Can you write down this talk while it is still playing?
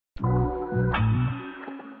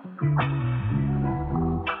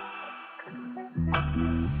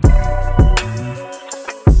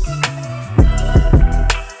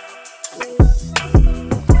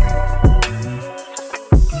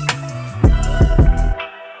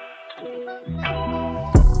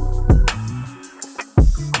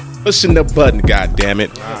pushing the button, god damn it.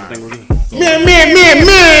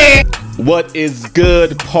 What is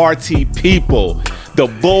good, party people? The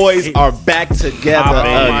boys are back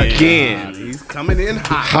together again. He's coming in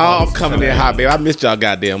hot. How I'm coming in hot, baby. I missed y'all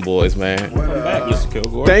goddamn boys, man. Welcome back, Mr.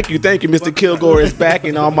 Kilgore. Thank you. Mr. Kilgore is back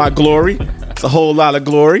in all my glory. It's a whole lot of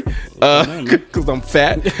glory. Because I'm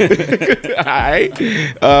fat. All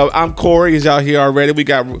right. I'm Corey, as y'all here already. We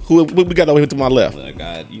got over here to my left? I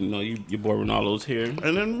got, your boy Ronaldo's here.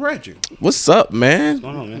 And then Reggie. What's up, man? What's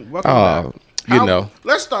going on, man? Welcome back. You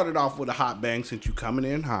Let's start it off with a hot bang since you coming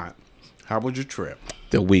in hot. How was your trip?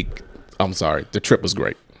 The trip was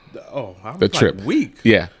great. The trip. Week.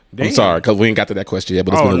 Yeah. Damn. I'm sorry, because we ain't got to that question yet,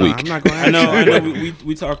 but it's been a week. I'm not going to I know.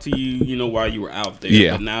 We talked to you, while you were out there.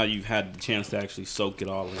 Yeah. But now you've had the chance to actually soak it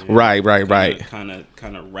all in. Right. Kind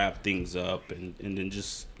of wrap things up and then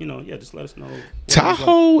just just let us know.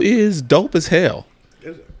 Tahoe is dope as hell.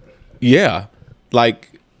 Is it? Yeah.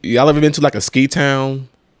 Like, y'all ever been to like a ski town?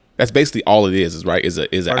 That's basically all it is right? Is an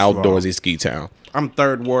outdoorsy ski town. I'm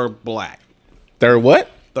third world black. Third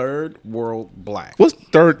what? Third world black. What's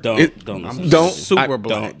third? Don't listen. I'm to Reggie. super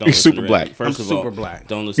black. Don't You're listen to super Reggie. black. First I'm of all, super black.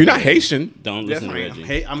 Don't listen. You're to not Reggie. Haitian. Don't Yes, listen to I am.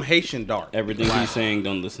 Reggie. I'm Haitian dark. Everything he's saying,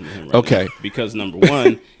 don't listen to him. Right Okay. now. Because number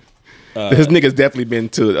one, His nigga's definitely been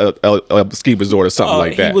to a ski resort or something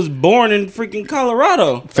like that. He was born in freaking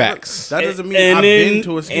Colorado. Facts. That doesn't mean I've been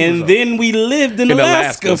to a ski resort. And then we lived in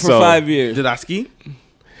Alaska for 5 years. Did I ski?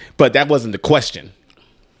 But that wasn't the question.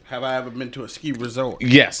 Have I ever been to a ski resort?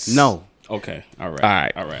 Yes. No. Okay. All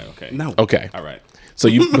right. Okay. No. Okay. All right. So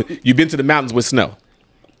you've been to the mountains with snow.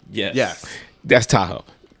 Yes. Yes. That's Tahoe.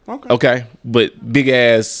 Okay. Okay. But big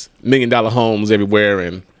ass $1 million homes everywhere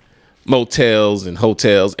and motels and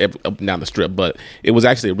hotels up and down the strip. But it was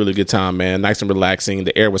actually a really good time, man. Nice and relaxing.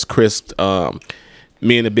 The air was crisp.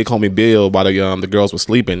 Me and the big homie Bill, while the girls were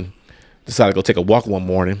sleeping, decided to go take a walk one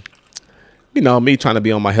morning. Me trying to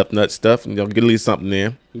be on my health nut stuff and get at least something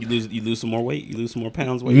in. You lose some more weight. You lose some more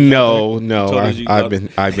pounds weight. No. I've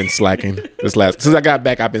been slacking since I got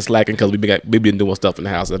back. I've been slacking because we've been doing stuff in the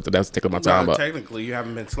house. That's taking my time up. Technically, you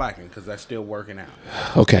haven't been slacking because that's still working out.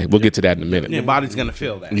 Okay, we'll get to that in a minute. Your body's gonna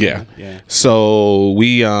feel that. Yeah. Yeah. So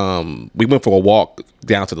we went for a walk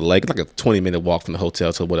down to the lake. It's like a 20-minute walk from the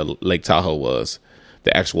hotel to where Lake Tahoe was,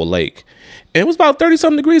 the actual lake, and it was about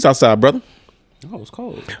 30-something degrees outside, brother. Oh, it's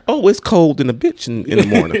cold. Oh, it's cold in a bitch in the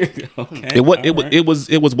morning. Okay.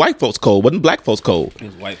 It was white folks cold. It wasn't black folks cold. It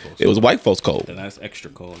was white folks. It was white folks cold. And that's extra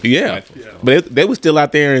cold. Yeah. White folks cold. But they were still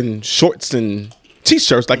out there in shorts and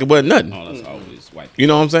t-shirts like it wasn't nothing. Oh, that's always white people. You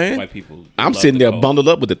know what I'm saying? White people. I'm love sitting the there cold. bundled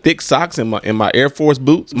up with the thick socks and my Air Force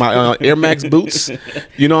boots, my Air Max boots.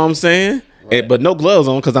 You know what I'm saying? Right. But no gloves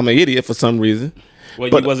on because I'm an idiot for some reason. Well,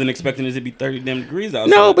 But- you wasn't expecting it to be 30 damn degrees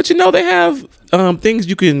outside. No, but they have things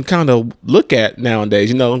you can kind of look at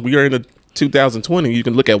nowadays. We're in 2020. You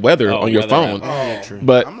can look at weather on your weather phone. app. Yeah, true.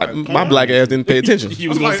 But I'm like, my black ass didn't pay attention. You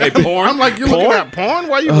was going to say porn? I'm like, you looking at porn?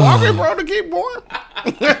 Why you walking, bro, to keep porn?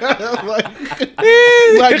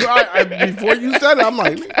 Before you said it, I'm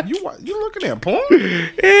like, you looking at porn?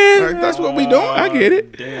 Yeah, Like, that's what we doing? I get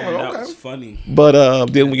it. Damn, Oh, that okay. was funny. But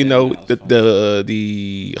then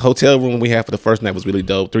the hotel room we had for the first night was really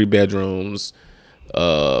dope. 3 bedrooms,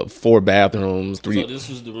 4 bathrooms, 3. So this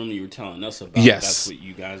was the room you were telling us about. Yes. That's what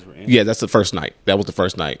you guys were in. Yeah, that's the first night. That was the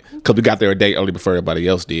first night because we got there a day early before everybody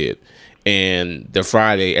else did. And the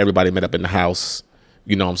Friday, everybody met up in the house.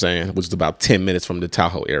 You know what I'm saying? Which is about 10 minutes from the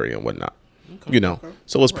Tahoe area and whatnot. Okay.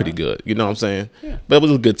 So it was pretty good. You know what I'm saying? Yeah. But it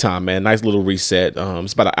was a good time, man. Nice little reset.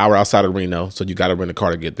 It's about an hour outside of Reno, so you got to rent a car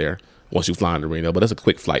to get there once you fly into Reno. But that's a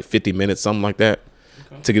quick flight, 50 minutes, something like that,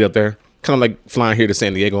 to get up there. Kind of like flying here to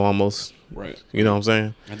San Diego almost. Right. You know what I'm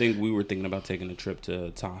saying? I think we were thinking about taking a trip to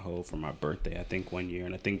Tahoe for my birthday, I think, one year.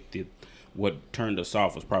 And I think what turned us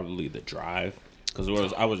off was probably the drive. Because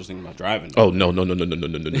I was just thinking about driving. Oh, no. You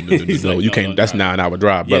like, can't. no, That's drive. 9-hour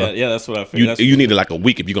drive, brother. Yeah, that's what I figured. You needed like a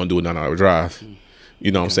week if you're going to do a 9-hour drive.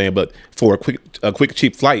 You know what I'm saying? But for a quick,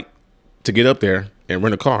 cheap flight to get up there and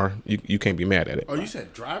rent a car, you can't be mad at it. Oh, you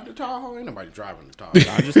said drive to Tahoe? Ain't nobody driving to Tahoe.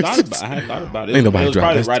 I just thought about it. I had thought about it. Ain't nobody It was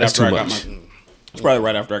driving. probably That's too I got much. It's probably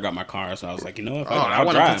right after I got my car, so I was like, if I I'll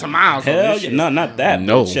wanna drive. put some miles on Hell this yeah. shit. No, not that.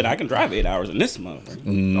 No. Shit, I can drive 8 hours in this month.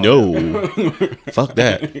 No. Fuck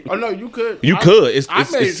that. Oh, no, you could. You could. I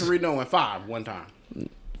made it to Reno in 5 one time.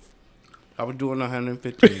 I was doing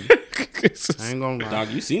 115. I ain't gonna lie. Dog,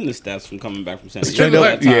 you seen the stats from coming back from San Diego. Straight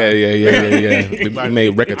up. that time. Yeah. We Like,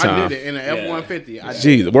 made record I time. did it in an F-150. I did.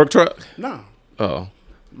 Jeez, the work truck? No. Oh.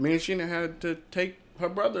 Me and Sheena had to take her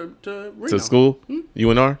brother to Reno. To school?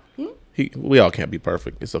 UNR? We all can't be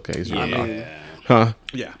perfect. It's okay. It's fine. Yeah. Huh?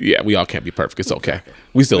 Yeah. Yeah, we all can't be perfect. It's okay.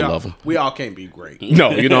 We still We all- love him. We all can't be great.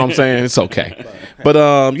 No, you know what I'm saying? It's okay. But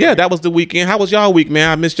yeah, that was the weekend. How was y'all week, man?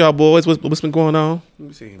 I missed y'all boys. What's been going on? Let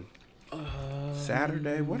me see.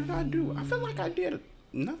 Saturday, what did I do? I feel like I did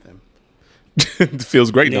nothing. It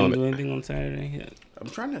feels great, Didn't don't do it? anything on Saturday yet. I'm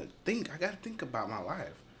trying to think. I got to think about my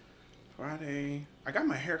life. Friday, I got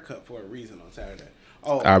my hair cut for a reason on Saturday.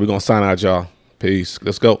 Oh, All right, we're gonna sign out, y'all. Peace.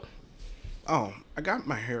 Let's go. I got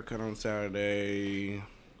my hair cut on Saturday.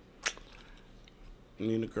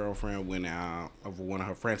 Me and the girlfriend went out over one of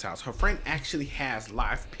her friend's house. Her friend actually has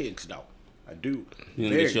live pigs, though. I do. You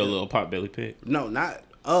gonna get your little potbelly pig? No, not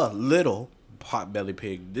a little potbelly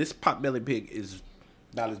pig. This potbelly pig is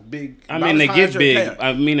about as big. I about mean, as they high get as your big. head.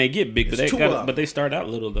 I mean, they get big, but It's they two up. but they start out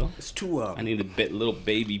little though. It's two of I them. need a little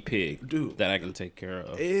baby pig, Dude. that I can take care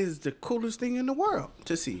of. It is the coolest thing in the world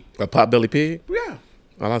to see. A potbelly pig. Yeah.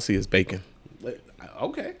 All I see is bacon,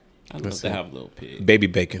 Okay. I'd love to have a little pig baby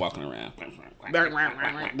bacon. walking around.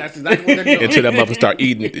 That's exactly what they're doing. Until that mother start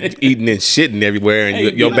eating and shitting everywhere, and Hey, your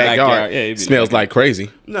it'd be in the backyard backyard. Yeah, it'd be in the smells backyard. like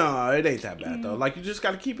crazy. No, it ain't that bad though. Like you just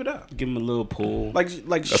got to keep it up. Give him a little pool. Like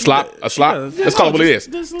A slop. A slop. Let's call it what it is.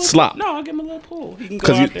 Just a little- Slop. No, I'll give him a little pool. He can go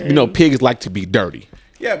Because out there. you know pigs like to be dirty.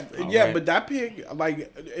 Yeah, yeah, right. but that pig,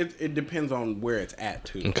 like, it depends on where it's at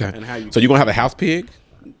too. Okay. And how you. So you gonna have a house pig?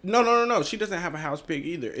 No. She doesn't have a house pig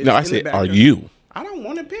either. It's No, I in the said, are backyard. you? I don't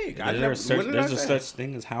want a pig. I Is never. When did I there's a say? such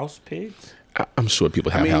thing as house pigs? I'm sure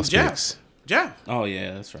people have house Jeff. pigs. Jeff. Oh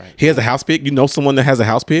yeah, that's right. He has a house pig. You know someone that has a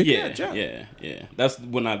house pig? Yeah, Jeff. yeah. That's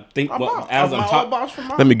when I think. My Well, boss. as my I'm old talking, boss from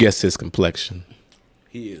mom. Let me guess his complexion.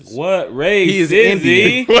 He is. what race He is is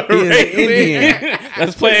he? Indian. He is Indian.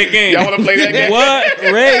 Let's play a game. Y'all wanna play that game? What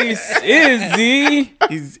race is he?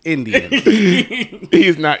 He's Indian.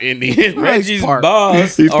 He's not Indian. Reggie's part-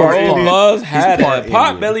 boss, he's or part old Indian. boss, had part a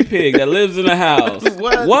potbelly pig that lives in a house.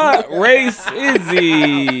 What race is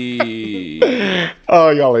he? Oh,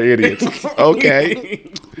 y'all are idiots.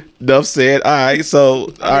 Okay. Enough said. All right. So,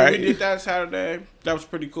 all I mean, right. we did that Saturday. That was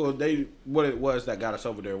pretty cool. What it was that got us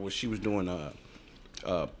over there was she was doing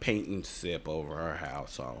a paint and sip over her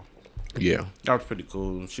house. So Yeah. that was pretty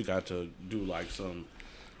cool. She got to do like some,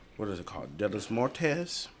 what is it called? Delis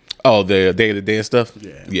Mortes. Oh, the day to day and stuff?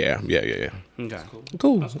 Yeah. Yeah. Okay. Cool.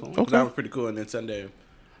 cool. Okay. That was pretty cool. And then Sunday,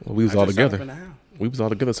 Well, we was I all just sat up together. in the house. We was all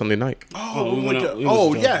together Sunday night. Oh, we we went went out- to, we was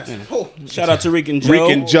oh dope. yes. Yeah. Oh, Shout out to Rick and Joe.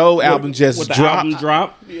 Rick and Joe album just with the dropped album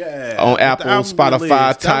drop. yeah. on The Apple, album Spotify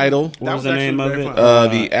release. title. That What was the name actually of it? very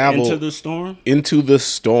fun. The album Into the Storm. Into the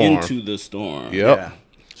Storm. Into the Storm. Yep. Yeah.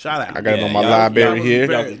 Shout out. I got it Yeah, on my y'all- library y'all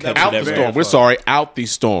here. y'all can catch Out it the everywhere. storm. We're sorry. Out the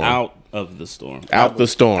storm. Out of the storm. Out the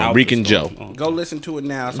storm. Out Rick the and storm. Joe. Oh. Go listen to it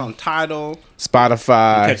now. It's on Tidal.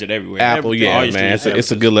 Spotify. You catch it everywhere. Apple. Everything. All Yeah, your man. streaming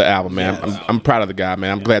It's a good little album, man. Yeah. I'm proud of the guy,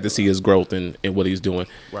 man. I'm glad to see his growth and what he's doing.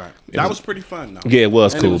 Right. That was pretty fun though. Yeah, it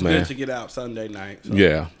was And cool, it was man. good to get out Sunday night. So.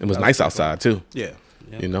 Yeah, it was nice outside too. Yeah.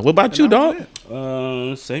 You know, what about you, And that was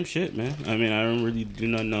dog? it. Same shit, man. I mean, I don't really do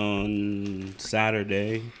nothing on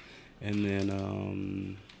Saturday, and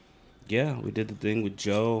then yeah, we did the thing with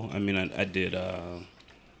Joe. I mean, I did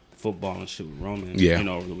football and shit with Roman, Yeah. you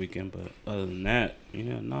know, over the weekend. But other than that,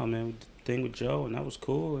 no, man, we did the thing with Joe, and that was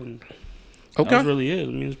cool. And that was Okay. really it.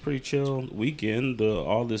 I mean, it's a pretty chill weekend.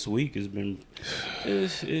 All this week has been.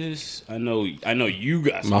 Is I know you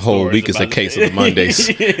got some My whole stories week is a about- case of the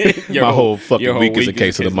Mondays. Your My whole fucking your whole week is a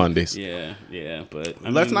case of the Mondays. Yeah, but I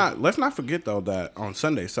Let's mean, not forget though that on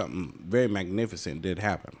Sunday something very magnificent did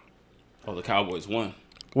happen. Oh, the Cowboys won.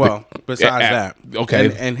 Well, besides Yeah, that,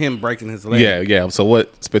 okay. and him breaking his leg. Yeah. So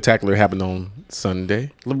what spectacular happened on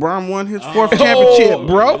Sunday? LeBron won his fourth championship,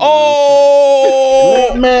 bro.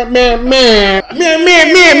 Oh,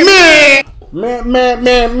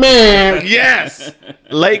 yes,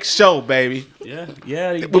 Lake Show, baby.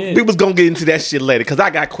 Yeah, he did. We was gonna get into that shit later because I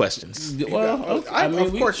got questions. Well,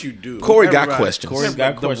 Of course you do. Corey got Everybody- questions. Corey's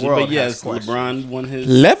got The questions, world but yes, has questions. LeBron won his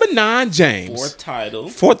Lebanon James, fourth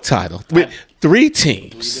title. with 3 Three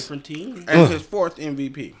teams. different teams. And his fourth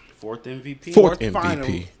MVP. Fourth MVP. Fourth final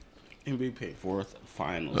MVP. MVP. Fourth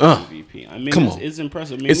finals Uh, MVP. I mean, come it's, on. it's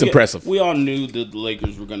impressive. I mean, It's impressive. We all knew that the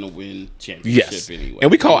Lakers were going to win championship Yes, anyway.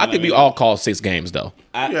 and we call. You know I what think we mean? all called 6 games though.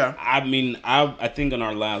 Yeah. I mean, I think on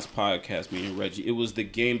our last podcast, me and Reggie, it was the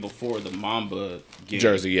game before the Mamba game,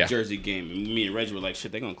 Jersey game. And me and Reggie were like,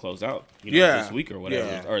 "Shit, they're gonna close out, Yeah. this week or whatever,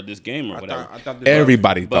 Yeah. or this game or whatever." I thought they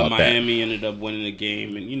Everybody But thought that. Miami ended up winning the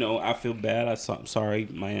game, and I feel bad. I'm sorry,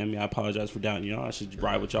 Miami. I apologize for doubting y'all. I should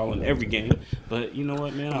ride with y'all in every game, but you know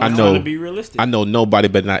what, man? I'm I know. trying to be realistic. I know nobody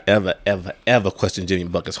better not ever question Jimmy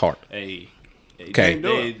Bucket's heart. Hey,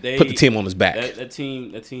 Okay, They put the team on his back. That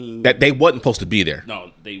team. That they wasn't supposed to be there.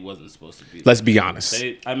 No, they wasn't supposed to be there. Let's be honest.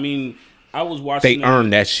 I was watching. They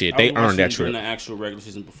earned that shit. They earned that trip. During the actual regular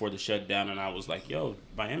season before the shutdown, and I was like, "Yo,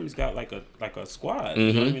 Miami's got like a squad. Mm-hmm.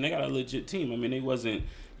 You know what I mean, they got a legit team. I mean, they wasn't,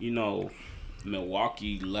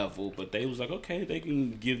 Milwaukee level, but they was like, okay, they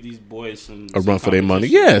can give these boys some run for their money.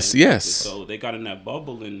 competition. Yes. So they got in that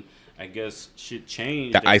bubble, and I guess shit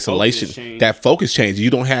changed. The Their isolation, focus changed. that focus changed.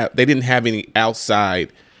 They didn't have any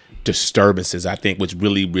outside disturbances, I think, which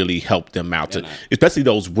really, really helped them out, especially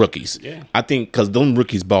those rookies. Yeah. I think because them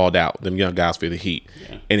rookies balled out, them young guys for the Heat,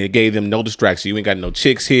 Yeah. and it gave them no distraction. You ain't got no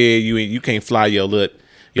chicks here. You can't fly your little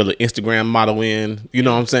Instagram model in. You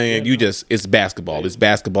know what I'm saying? Yeah, It's basketball. It's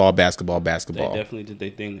basketball. They definitely did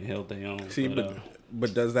their thing. They held their own. See,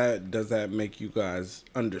 but does that make you guys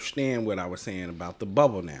understand what I was saying about the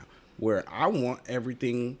bubble now? Where I want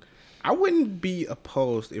everything. I wouldn't be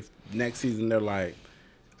opposed if next season they're like,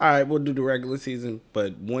 all right, we'll do the regular season,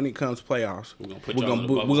 but when it comes playoffs, we're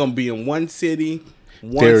gonna be in one city,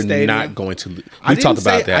 They're stadium. not going to. We talked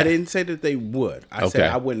about that. I didn't say that they would. I said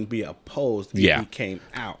I wouldn't be opposed if he came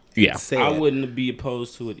out. Yeah. I wouldn't be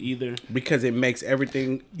opposed to it either. Because it makes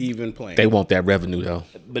everything even playing. They want that revenue though.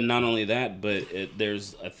 But not only that, but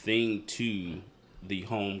there's a thing to the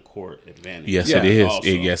home court advantage. Yes, it is. Also.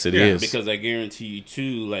 Yes, it is. Because I guarantee you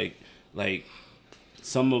too, like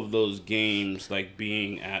some of those games, like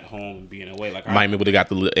being at home and being away, like Miami would have got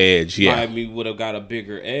the little edge. Yeah, Miami would have got a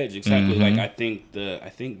bigger edge. Exactly. Mm-hmm. Like I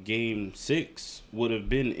think Game 6 would have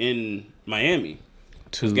been in Miami.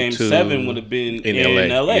 Game 7 would have been in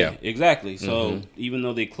LA. Yeah. Exactly. So even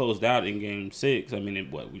though they closed out in Game 6, I mean,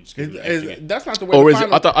 we just that's not the way. Or the is it?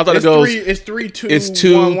 final, I thought it goes. It's 3-2. It's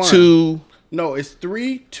 2-2. No, it's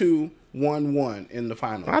 3-2-1-1 in the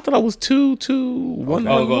final. I thought it was 2-2-1-1.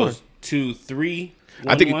 Oh, it goes 2-3.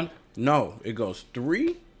 I think 1-1? No, it goes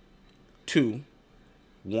 3-2-1-1.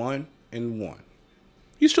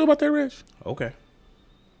 You sure about that, Reg? Okay.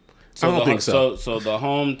 So I don't think so. So the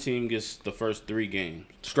home team gets the first 3 games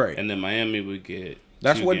Straight. and then Miami would get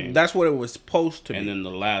That's 2 what games. that's what it was supposed to be. And then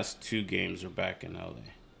the last 2 games are back in LA.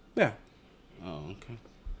 Yeah. Oh, okay.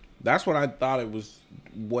 That's what I thought it was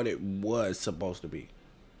supposed to be.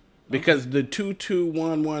 Because the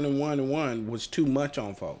 2-2-1-1-1 was too much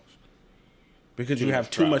on folks. Because you have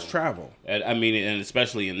too much travel. I mean, and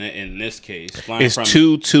especially in this case, flying It's from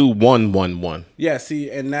 2-2-1-1-1. Yeah, see,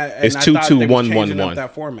 and It's I thought they were 2-2-1-1-1. changing up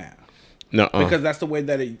that format. No, Because that's the way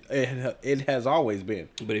that it has always been.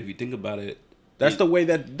 But if you think about it, That's the way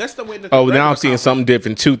that. the now I'm regular seeing conference- something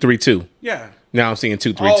different. 2-3-2. Yeah. Now I'm seeing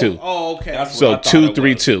 2-3-2. Oh, okay. that's So what I thought it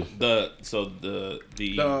 2-3-2. was. The the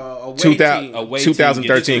away 2000 team away team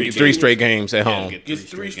 2013 gets gets 3 games. straight games at Yeah, home. get gets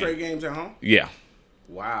 3 straight games at home. Yeah.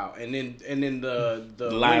 Wow, and then the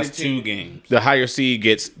last winning 2 games. The higher seed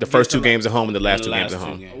gets the first 2 games at home and the last 2 games at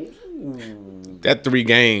home. That 3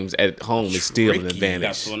 games at home is still an advantage.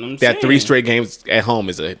 That's what I'm That 3 saying. straight games at home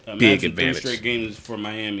is a big Imagine advantage. 3 straight games for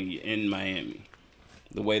Miami in Miami,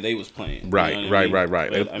 the way they was playing. Right. You know what I mean?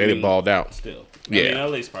 They But, I did mean, balled out. Still, Yeah. I mean,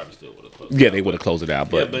 LA's probably still would have closed. Yeah, they would have closed it out,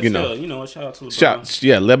 but, but you still, know, a shout out to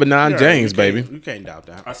LeBron. Lebanon James, you baby. can't- You can't doubt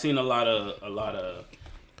that. I seen a lot of.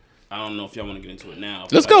 I don't know if y'all want to get into it now.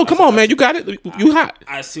 Let's but go. Come on, man. You got it. You hot.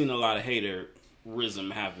 I seen a lot of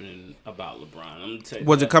haterism happening about LeBron. I'm gonna tell you.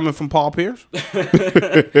 Was it coming from Paul Pierce?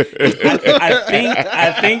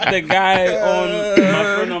 I think the guy on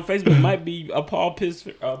my friend on Facebook might be a Paul Pierce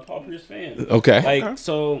fan. Okay. Like,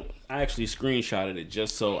 so I actually screenshotted it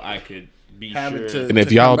just so I could be Have it sure. to- And if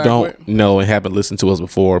come y'all back don't with? know and haven't listened to us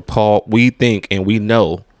before, Paul, we think and we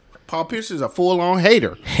know Paul Pierce is a full-on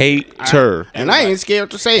hater, hater. and I ain't scared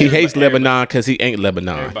to say He it. hates Lebanon because he ain't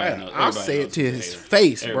Lebanon. Everybody knows, I'll everybody say knows it to he's a his hater.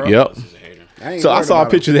 face, bro. Everybody Yep. knows he's a hater. I ain't So I worried saw a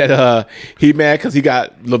about picture that he mad because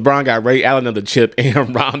LeBron got Ray Allen another chip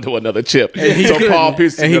and Rondo another chip. So Paul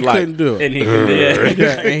Pierce and he is like, couldn't do it. And he could,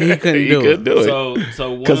 Yeah, and he couldn't he do could it. do it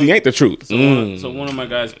So because he ain't the truth. So one of my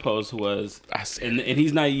guys' posts was, I see. and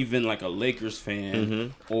he's not even like a Lakers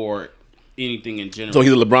fan or anything in general. So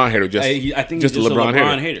he's a LeBron hater. Just I think just he's a just LeBron,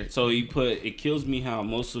 hater. hater. So he put, it kills me how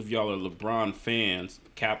most of y'all are LeBron fans,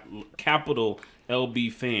 capital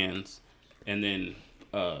LB fans, and then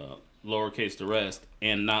lowercase the rest,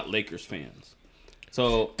 and not Lakers fans.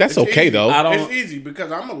 So That's okay though. I don't- It's easy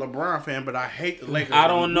because I'm a LeBron fan, but I hate the Lakers. I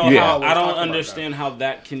don't know Yeah. how. always I don't talk about understand how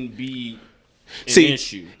that can be then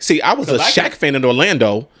shoot. See, I was a 'Cause I Shaq fan in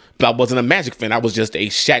Orlando, but I wasn't a Magic fan. I was just a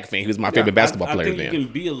Shaq fan. He was my favorite basketball player I think then. you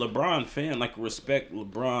can be a LeBron fan, like respect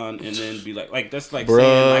LeBron, and then be like that's like Bruh.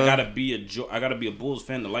 saying I gotta be a Bulls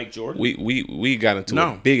fan to like Jordan. We got into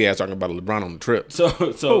a big ass talking about LeBron on the trip.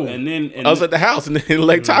 So and then I was at the house in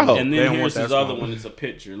Lake Tahoe. and They then don't here's want his that other song. one. It's a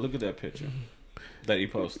picture. Look at that picture that he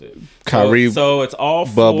posted. Kyrie So it's all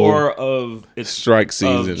bubble, four of it's strike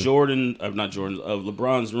season. of of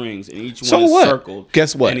LeBron's rings, and each one So is what? circled.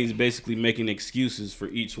 Guess what? And he's basically making excuses for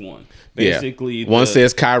each one. Yeah. Basically, One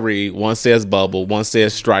says Kyrie, one says Bubble, one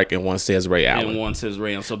says Strike, and one says Ray Allen. and one says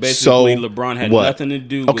Ray Allen. So basically, LeBron had what? nothing to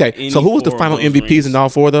do. with Okay, any so who was the four of final those MVPs rings. in all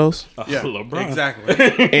four of those? Yeah, LeBron.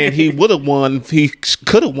 exactly. And he would have won. He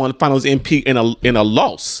could have won Finals MVP in a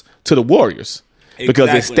loss to the Warriors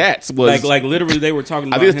because his Exactly. stats was like literally they were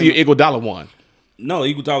talking I about think it's him. the Iguodala one. No,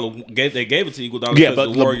 Iguodala they gave it to Iguodala Yeah, because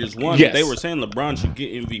but the Warriors won. yes. But they were saying LeBron should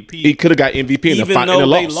get MVP. He could have got MVP in even the though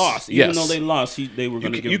loss. they lost. Even though they lost, they were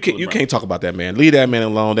going to give it to LeBron. You can't talk about that man. Leave that man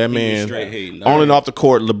alone. That man straight hating. on and off the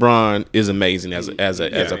court, LeBron is amazing as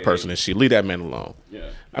a person and shit. Leave that man alone. Yeah.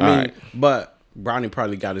 I mean, All right. but Bronny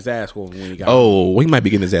probably got his ass whooped when he got. Oh, he might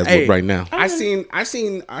be getting his ass whooped right now. I seen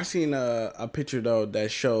a picture though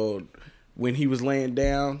that showed when he was laying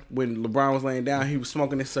down, when LeBron was laying down, he was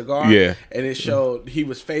smoking his cigar. Yeah. And it showed he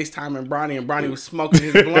was FaceTiming Bronny and Bronny was smoking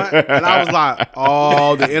his blunt. And I was like,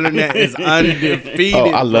 oh, the internet is undefeated. Oh,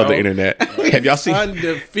 I love bro. the internet. Have y'all seen?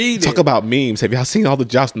 Undefeated. Talk about memes. Have y'all seen all the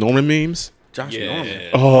Josh Norman memes? Josh Yeah. Norman.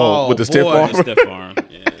 Oh, with the stiff boy. arm. Steph Arm.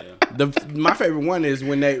 Yeah. My favorite one is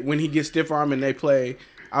when he gets stiff arm and they play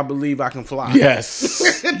I Believe I Can Fly.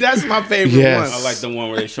 Yes. That's my favorite Yes. I one. like the one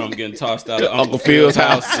where they show him getting tossed out of Uncle Phil's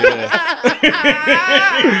house.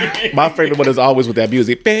 My favorite one is always with that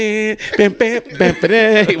music. Bam, bam, bam, bam,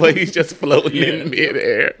 bam, where he's just floating in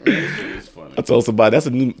midair. It's funny. I told somebody that's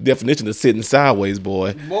a new definition of sitting sideways,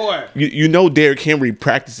 boy. Boy. You know Derrick Henry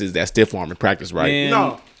practices that stiff arm in practice, right? Man.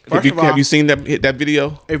 No. First of all, Have you seen that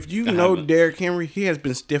video? if you know Derrick Henry, he has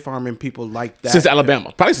been stiff arming people like that Since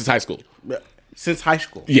Alabama, probably since high school. Since high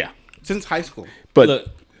school. Yeah, Since high school. but Look,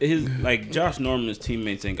 his like Josh Norman's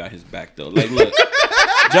teammates ain't got his back though. Like, look,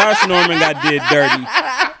 Josh Norman got did dirty.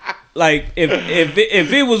 Like,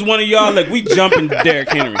 if it was one of y'all, like we jumping Derrick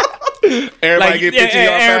Henry. everybody Like, get 50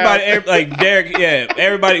 yards everybody, like Derek,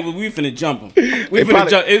 everybody, we finna jump him. We finna probably-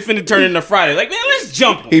 jump. It's finna turn into Friday. Like, man, let's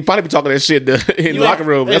jump him. He probably be talking that shit in the locker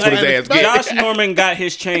room. That's what his ass get. Josh Norman got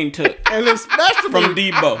his chain took And especially from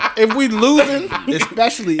Debo, if we losing,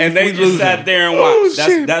 especially and if they we just losing. sat there and Oh, watched.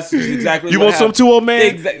 shit. That's exactly. You what want some happened. too, old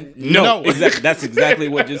man? No, No. exactly. That's exactly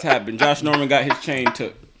what just happened. Josh Norman got his chain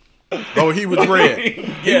took. Oh, he was red.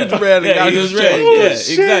 Yeah, was red and yeah, got he his was red. chain. Yeah, Oh,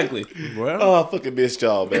 shit. exactly. Well, Oh, I fucking missed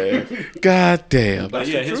y'all, man. God damn. But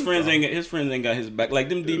yeah, his friends ain't got his back. Like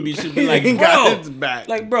them DB should be like, he ain't bro, got his back.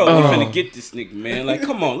 like bro, we finna get this nigga, man. Like,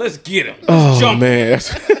 come on, let's get him. Let's Oh jump him. man,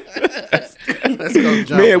 let's go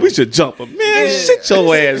jump. man, we should jump him. Man, sit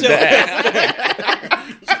your ass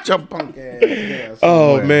down. jump punk ass.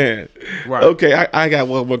 Oh somewhere. man. Right. Okay, I got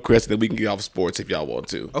one more question that we can get off sports if y'all want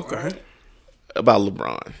to Okay. about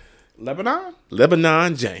LeBron.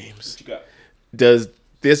 Lebanon? James. You got- Does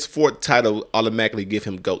this fourth title automatically give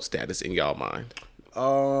him GOAT status in y'all mind?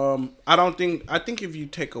 I think if you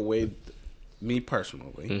take away me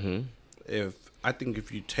personally, Mm-hmm.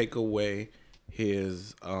 if you take away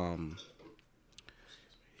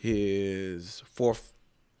his fourth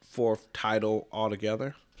title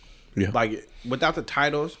altogether, Yeah. like without the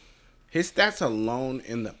titles, his stats alone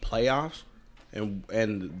in the playoffs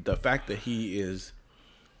and the fact that he is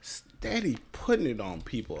steady putting it on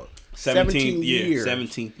people 17 years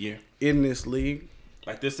 17th year. in this league.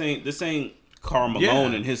 Like this ain't Karl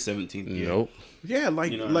Malone Yeah. in his 17th year. Nope. Yeah,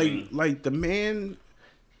 like You know what I mean? like the man,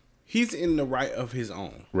 he's in the right of his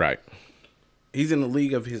own. Right. He's in a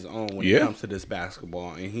league of his own when Yeah. it comes to this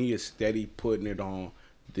basketball, and he is steady putting it on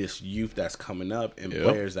this youth that's coming up and Yep.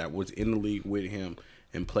 players that was in the league with him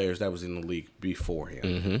and players that was in the league before him.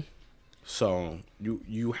 Mm-hmm. So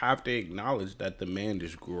you have to acknowledge that the man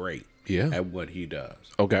is great Yeah. at what he does.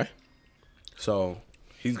 Okay. So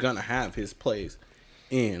he's gonna have his place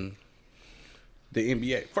in the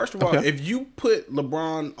NBA. First of all, Okay. if you put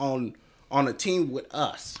LeBron on a team with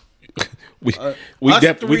us, We us we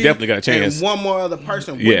three definitely got a chance. and one more other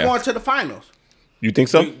person, Yeah. we're going to the finals. You think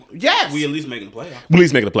so? Yes. We at least making the playoffs. We at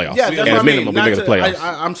least making the playoffs. Yeah, that's At what I a mean. minimum, we Not making the to- playoffs.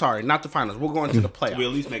 I'm sorry, not the finals. We're going to the playoffs. We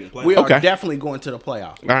at least making the playoffs. We are Okay. definitely going to the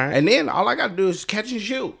playoffs. All right. And then all I got to do is catch and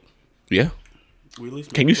shoot. Yeah. We at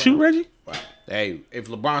least Can making you the shoot, playoffs. Reggie? Hey, if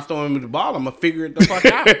LeBron's throwing me the ball, I'm gonna figure it the fuck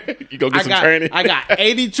out. You go get some training. I got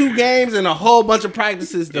 82 games and a whole bunch of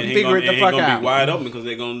practices to figure it the fuck gonna out. Be wide open because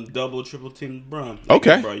they're gonna double, triple team LeBron.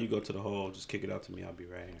 Okay, hey, bro, you go to the hole, just kick it out to me. I'll be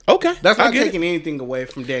right here. Okay, That's not taking anything away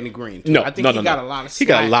from Danny Green. Too. No, I think he got a lot of slack. He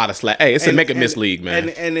got a lot of slack. Hey, it's a make a miss league, man.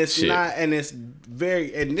 And it's Shit. not, and it's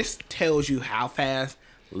very, and this tells you how fast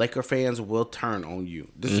Laker fans will turn on you.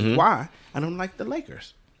 This is why I don't like the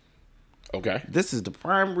Lakers. Okay. This is the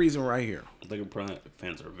prime reason right here. Laker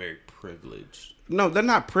fans are very privileged. No, they're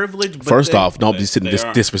not privileged. But First they, off, don't be sitting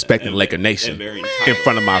disrespecting Laker Nation in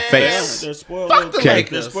front of my face. They're spoiled. Fuck the Lakers.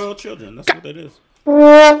 They're spoiled children. That's what that is.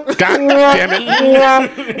 God damn it!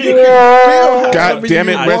 God damn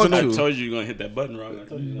it, I Reginald. told you you're gonna hit that button wrong. I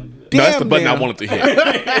told you you're gonna do that. No, that's the Damn button I them. wanted to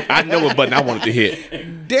hit. I know what button I wanted to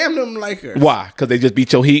hit. Damn them Lakers. Why? Because they just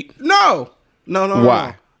beat your Heat? No.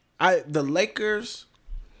 Why? The Lakers,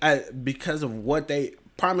 because of what they.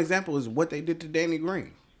 Prime example is what they did to Danny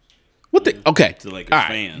Green. What the? Okay. To Lakers All right.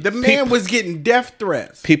 fans. The man was getting death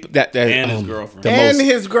threats. People that And his girlfriend.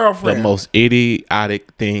 His girlfriend. The most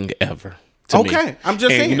idiotic thing ever. To me. Okay, I'm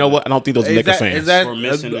just And saying. you know what? I don't think those are Laker fans. For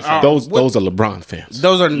missing the shot. Those are LeBron fans.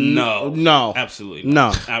 Those are No. Absolutely No.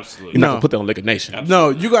 not. Absolutely You're not not. gonna put that on Laker Nation. No,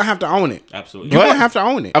 you're going to have to own it. Absolutely You're not. going to have to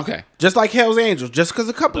own it. Okay. Just like Hell's Angels. Just because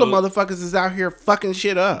a couple of Those- motherfuckers is out here fucking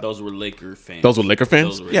shit up. Those were Laker fans. Those were Laker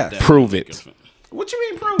fans? Those were Yeah. definitely Prove Laker it. fans. What you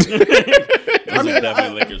mean, prove it? Those are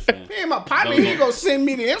definitely Lakers fans. Hey, my partner, Those he are- gonna send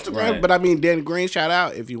me the Instagram. Right. But I mean, Danny Green, shout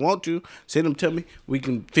out. If you want to, send them to me. We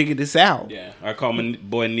can figure this out. Yeah. I call my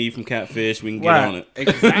boy Neve from Catfish. We can get Right. on it.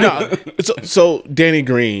 Exactly. So Danny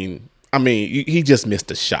Green, I mean, he just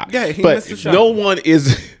missed a shot. Yeah, he but missed a shot. no one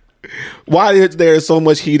is. Why is there so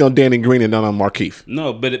much heat on Danny Green and not on Markeith?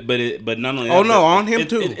 No, but not only. Oh, that, no, but on him,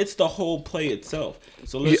 too. It's the whole play itself.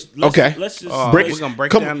 So let's okay. Let's just Break- we're gonna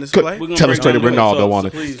break come- down this come- play. We're gonna Tell us break straight to down the play. Ronaldo So on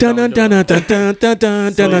it. please Dun, dun, don't dun, do dun, dun,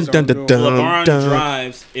 dun, dun, dun, dun, dun, dun, dun, LeBron dun.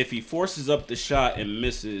 drives. If he forces up the shot and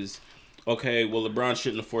misses, okay, well LeBron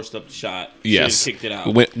shouldn't have forced up the shot. Should Yes. have kicked it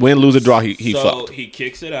out. Win, lose, or draw, he so fucked. he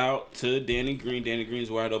kicks it out to Danny Green. Danny Green's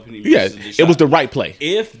wide open. He Yeah, misses the it shot. was the right play.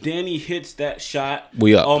 If Danny hits that shot,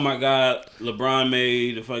 We up. Oh my God, LeBron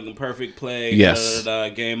made a fucking perfect play. Yes.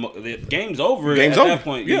 The game's over. Game's at over. that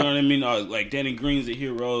point. You Yeah. know what I mean? Like Danny Green's a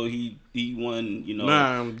hero. He won. You know.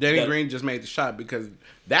 Nah, Danny that- Green just made the shot because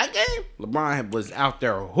that game, LeBron was out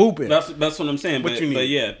there hooping. That's what I'm saying. What But, you need? but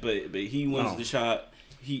yeah, but he wins No. the shot.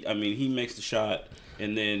 He makes the shot,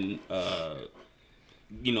 and then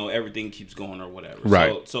everything keeps going or whatever.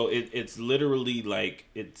 Right. So it's literally like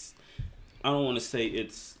it's. I don't want to say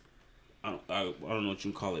it's. I don't know what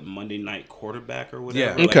you call it, Monday night quarterback or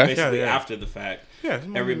whatever. Yeah. Like Okay. basically Yeah, yeah. after the fact, Yeah, it's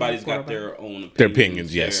Monday everybody's night got quarterback. their own opinions. Their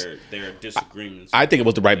opinions, yes. Their disagreements. I think it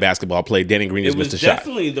was the right basketball play. Danny Green it just was missed a shot.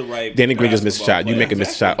 definitely the right. Danny Green just missed a shot. basketball You make play. him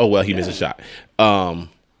miss a shot. Oh well, he missed a shot.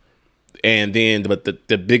 And then, but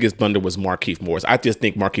the biggest blunder was Markeith Morris. I just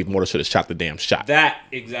think Markeith Morris should have shot the damn shot. That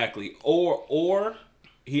exactly, or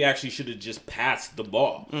he actually should have just passed the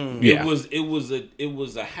ball. Yeah. It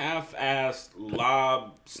was a half-assed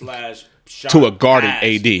lob / shot To a guarding pass.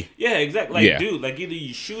 AD. Yeah, exactly. Like, Yeah. dude, like either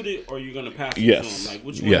you shoot it or you're gonna pass it Yes, to him. Like,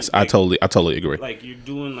 which one? yes, I Like, totally agree. Like you're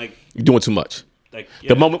doing You're doing too much. yeah,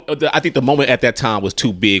 The moment, I think the moment at that time was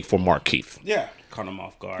too big for Markeith. yeah. caught him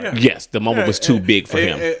off guard. Yeah. Yes, the moment was too big for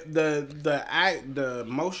him. The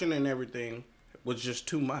motion and everything was just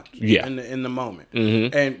too much. Yeah. in the moment,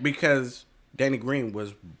 and because Danny Green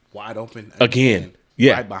was wide open Again.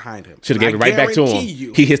 Yeah. right behind him. Should have gave it I right back to him. guarantee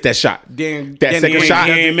you, He hits that shot. Dan- that Danny second Green shot.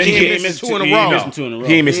 doesn't- he ain't missed two in a He row. ain't missed two in a row.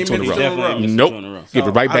 He ain't missed He two in a missed row. two in a row. Nope. Give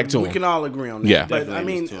it right back to We him. can all agree on that. Yeah. But Definitely I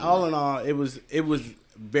mean, missed two in a all in all, it was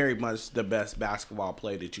very much the best basketball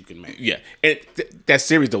play that you can make. Yeah, and that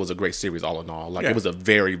series though was a great series all in all. Like Yeah. it was a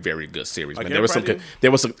very, very good series. Like Man, there was some. everybody-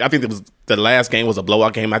 There was some. I think it was the last game was a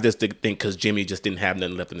blowout game. I just think because Jimmy just didn't have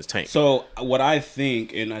nothing left in his tank. So what I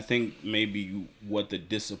think, and I think maybe what the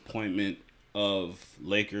disappointment of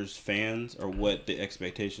Lakers fans or what the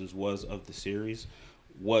expectations was of the series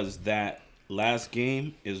was that last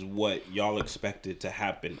game is what y'all expected to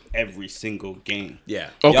happen every single game. Yeah.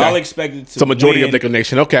 Okay. Y'all expected to So majority win of Laker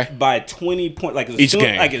Nation. Okay. by 20 points. Like Each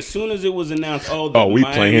game. Like as soon as it was announced, we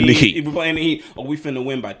playing the Heat. We playing the Heat. Oh, we finna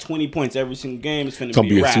win by 20 points every single game. It's finna It's gonna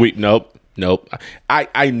be a wrap. sweep. Nope.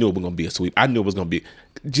 I knew it was gonna be a sweep. I knew it was gonna be.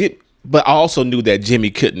 But I also knew that Jimmy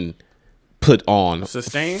couldn't put on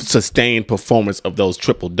sustained performance of those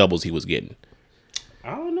triple doubles he was getting.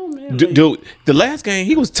 I don't know, man. Dude, the last game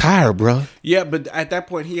he was tired, bro. Yeah, but at that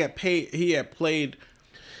point he had played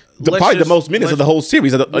Probably the most minutes of the whole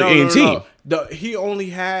series of the A&T. He only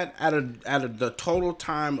had out of the total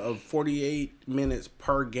time of 48 minutes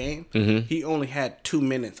per game, Mm-hmm. he only had 2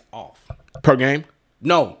 minutes off. per game.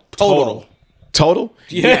 No, total. Total?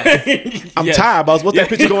 Yeah. I'm tired, boss. What's that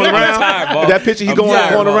picture going around? tired, boss. That picture I'm going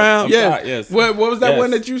tired, boss. around? I'm Yeah. tired, yes. What was that Yes.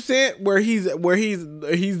 one that you sent where he's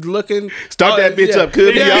looking? Start that bitch up.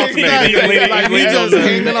 Could be Yeah, alternating. exactly. Like he Leaning just on the-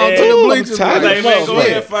 hanging on to Yeah. the Ooh, bleachers. I'm tired. Like, Like, man, go ahead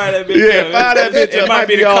Yeah. and fire that bitch Yeah, up. fire that bitch It up. might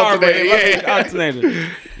be the carburetor. It might be Yeah. the alternator.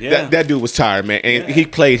 Yeah. That dude was tired, man. And he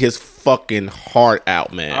played his fucking heart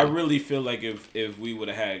out, man. I really feel like if we would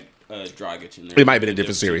have had Dragic in there, It might have been a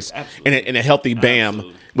different series. Absolutely. And a healthy Bam,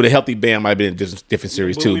 Absolutely. with a healthy Bam, might have been a different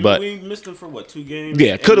series too. But we missed him for what, 2 games?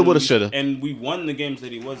 Yeah, coulda, And- woulda, shoulda. And we won the games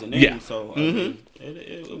that he wasn't in. Yeah. So I mean,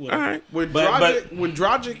 it would've- all right, With But- Dragic, with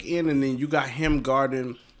Dragic in, and then you got him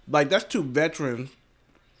guarding. Like that's two veteran.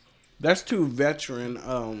 That's two veteran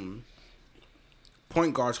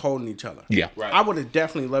point guards holding each other. yeah, Right. I would have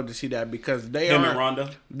definitely loved to see that because they him are. and Rondo.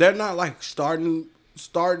 They're not like starting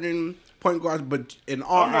point guards, but in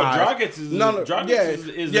our Oh, no, eyes, Dragic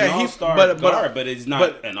is an he's- all-star but- guard, but he's not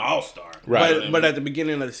but- an all-star. Right. But at the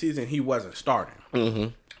beginning of the season, he wasn't starting.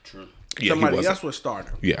 True. yeah, he Somebody wasn't. else was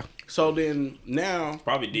starting. Yeah, So then now,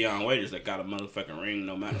 Probably Deion Waiters that got a motherfucking ring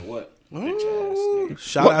no matter what. Bitch ass nigga.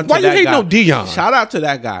 shout Why- out to why you that hating guy. on Deion? Shout out to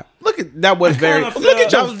that guy. Look at that was very. kinda feel- Look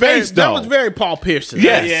at that your was very, face, That though. was very Paul Pierce.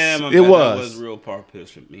 Yes. Yeah, my it bad. was. That was real Paul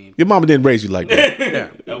Pierce for me. Your mama didn't raise you like that. Yeah.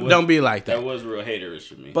 That was- Don't be like that. That was real haterish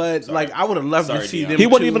for me. But Sorry. like I would have loved Sorry, to see Deion. them. He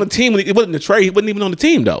wasn't two- even on the team. It wasn't the trade. He wasn't even on the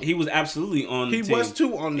team though. He was absolutely on the He team. was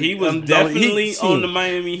too on the. He was on the definitely Heat on team. the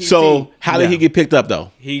Miami Heat So team. how did Yeah. he get picked up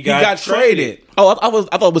though? He He got traded. Oh,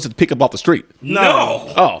 I thought it was to pick up off the street.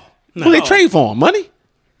 No. Oh, who they trade for him? Money?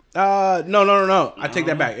 No. I take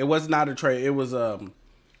that back. It was not a trade. It was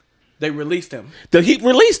they released him. The Heat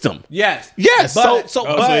released him. Yes. Yes. But- so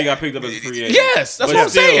So he got picked up as a free agent. Yes, that's But what I'm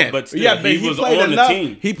still- saying. But still, Yeah, but he was played on enough. the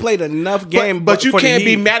team. He played enough game. but you for the can't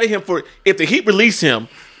be Heat. mad at him for if the Heat release him.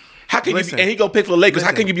 How can Listen. you? And he go pick for the Lakers.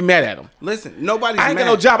 How Listen. can you be mad at him? Listen, nobody's I ain't mad.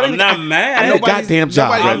 got no job. I I'm ain't- not I- mad. I ain't got a Nobody's- goddamn job.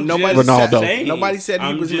 nobody- Right? I'm nobody just Ronaldo. saying- Nobody said he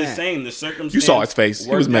I'm was just mad. saying the circumstance. You saw his face.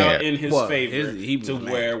 He was worked out mad. in his Well, favor he was to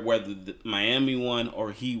mad. where whether the Miami won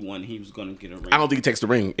or he won, he was going to get a ring. I don't think he takes the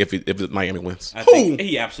ring if Miami wins. I think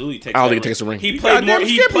he absolutely takes. I don't that think he takes the ring. He You played more. goddamn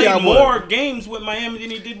He skippy, I played would. more games with Miami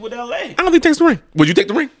than he did with LA. I don't think he takes the ring. Would you take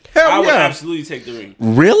the ring? Hell I would yeah. absolutely take the ring.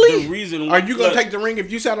 Really? The reason Are you gonna look, take the ring if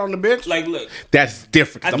you sat on the bench? like look? That's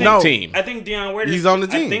different. 'Cause I'm on the team. I think Deion Waiters. He's on the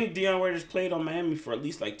I team. think Deion Waiters played on Miami for at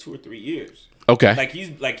least like 2 or 3 years. Okay.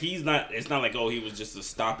 He's not. It's not like he was just a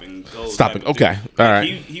stop and go. Stopping. type of Okay. dude. All Like, right.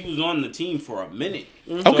 He was on the team for a minute.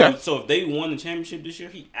 Okay. So if they won the championship this year,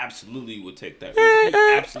 he absolutely would take that.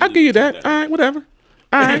 I'll give you that. All right, whatever.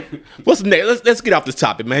 All right. What's the next? Let's get off this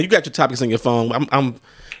topic, man. You got your topics on your phone. I'm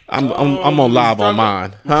on live on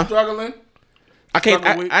mine. Huh? Struggling. I can't.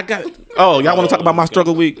 Struggle week? I got. Oh, y'all want to talk about my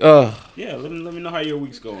struggle week? Yeah, let me know how your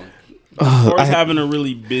week's going. Corey's having a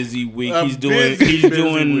really busy week. A He's doing busy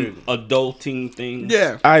doing week. adulting things.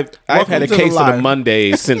 Yeah. I've Welcome had a to the case of the live.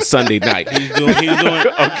 Mondays since Sunday night. He's doing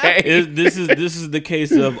Okay. This is the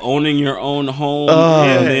case of owning your own home,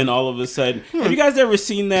 and then all of a sudden, have you guys ever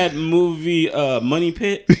seen that movie Money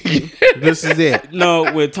Pit? This is it.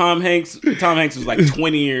 No, with Tom Hanks. Tom Hanks was like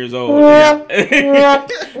 20 years old,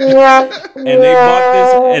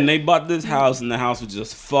 and they bought this house, and the house was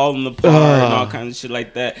just falling apart and all kinds of shit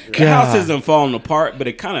like that. The house isn't falling apart, but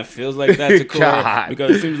it kind of feels like that to Corey God.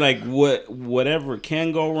 because it seems like whatever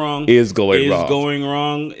can go wrong Is going wrong. going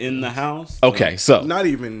wrong in the house. Okay, so Not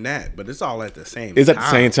even that, but it's all at the same. it's at the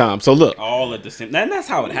same time. So look, All at the same. And that's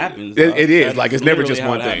how it happens. It is. That's Like, it's never literally just how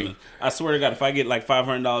one it thing. happens. I swear to God, if I get like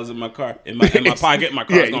 $500 in my car, in my pocket, my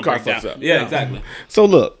car's Yeah, your gonna car break down. fucks up. Yeah, exactly. So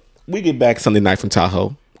look, we get back Sunday night from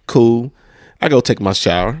Tahoe. Cool. I go take my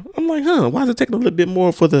shower. I'm like, why is it taking a little bit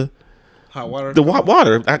more for the hot water.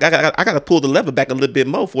 water? I got to pull the lever back a little bit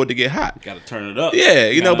more for it to get hot. Got to turn it up. Yeah,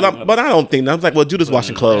 you know, Gotta- but I don't think that. I was like, well, Judah's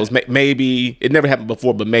washing clothes. Maybe it never happened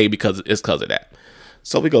before, but maybe because of that.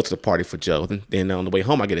 So we go to the party for Joe. Then on the way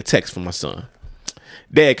home, I get a text from my son.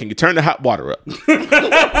 Dad, can you turn the hot water up?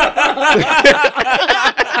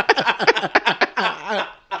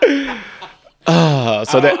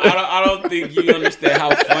 So that I don't think you understand how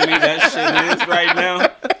funny that shit is right now.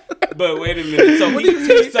 But wait a minute. So he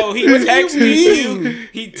texted you.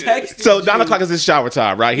 He texted. so you. 9 o'clock is his shower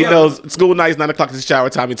time, right? He knows school nights 9 o'clock is his shower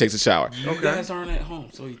time. He takes a shower. You guys aren't at home,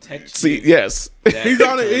 so he texted. See, you. yes, He's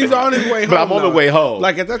on his way home. But I'm on the though. way home.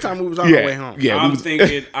 Like at that time, we was on yeah, the way home. yeah. we I'm was-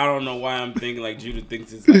 thinking. I don't know why I'm thinking like Judah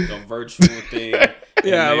thinks it's like a virtual thing.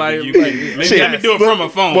 Yeah, Maybe like maybe let me do it from my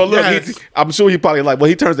phone. Well, look, Yes. I'm sure he probably like. Well,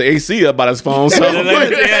 he turns the AC up by his phone. So Yeah,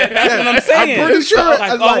 that's what I'm saying. I'm pretty sure.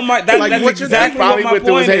 Like, oh my, like that's what you're exactly probably what my went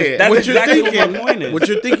through his point is. head. That's what you're exactly what thinking. my point is. What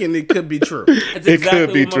you're thinking, it could be true. That's It exactly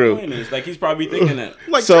could be what true. My point is. Like he's probably thinking that.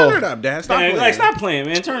 Like So- turn it up, Dad. Stop Man, playing. like stop playing,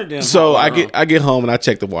 man. Turn it down. So Hold on. I get home and I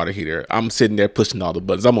check the water heater. I'm sitting there pushing all the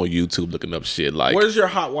buttons. I'm on YouTube looking up shit like Where's your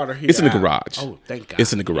hot water heater? it's in the at? garage. Oh, thank God.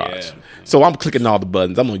 It's in the garage. Yeah. So I'm clicking all the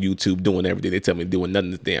buttons. I'm on YouTube doing everything they tell me to do, and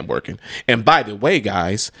nothing is damn working. And by the way,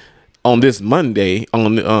 guys, on this Monday,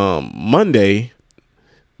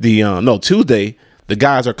 Tuesday, the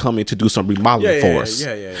guys are coming to do some remodeling for us.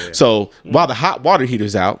 Yeah. So while the hot water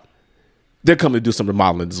heater's out, they're coming to do some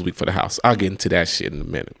remodeling this week for the house. I'll get into that shit in a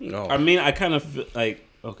minute. No. I mean, I kind of feel like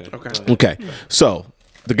okay. Okay. So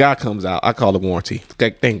the guy comes out. I call it warranty.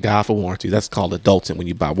 Thank God for warranty. That's called adulting when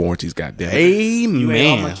you buy warranties, goddamn. You ate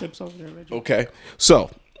all my Amen. chips over there, Reggie? Okay. So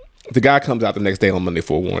the guy comes out the next day on Monday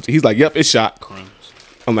for a warranty. He's like, yep, it's shot. Crumbs.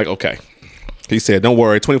 I'm like, okay. He said, don't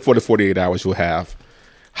worry, 24 to 48 hours you'll have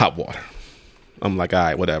hot water. I'm like, all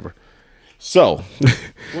right, whatever. So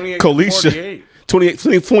 28 to Colisha,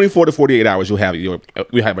 24 to 48 hours you'll have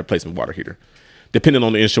a replacement water heater, depending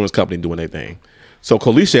on the insurance company doing their thing. So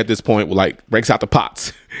Colisha at this point will like breaks out the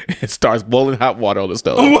pots and starts boiling hot water on the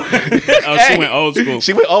stove. Oh, she went old school.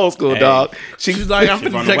 She went old school, dog. She's like, I'm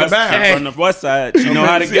From gonna the take a west, bath. from the west side, she know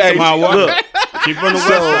how to get some hot water. Look, She from the west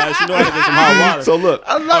side, she know how to get some hot water. so look,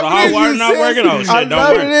 I the hot water not working? Oh, shit, I don't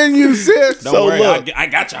love worry. it in you, sis. Don't so worry, look. I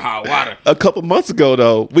got your hot water. a couple months ago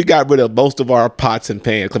though, we got rid of most of our pots and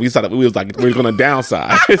pans because we decided we was like we were going to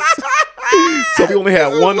downsize. So we only had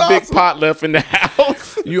This is one big awesome. pot left in the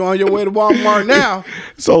house. You on your way to Walmart now?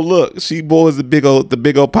 So look, she boils the big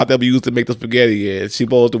old pot that we used to make the spaghetti in. She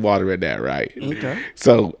boils the water in that, right? Okay.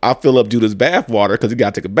 So I fill up Judah's bath water because he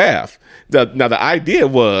got to take a bath. Now the idea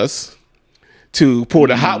was to pour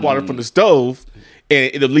the hot water from the stove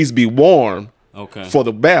and it'll at least be warm Okay. for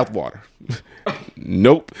the bath water.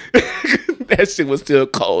 Nope. That shit was still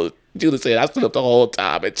cold. Judah said, I stood up the whole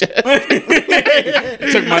time and just Took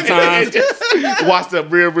my time. washed up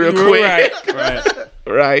real quick. Right.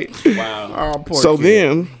 Right. Wow. Oh, poor So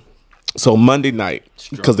kid. so Monday night,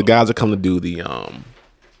 because the guys are coming to do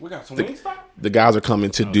we got some Wingstop. the guys are coming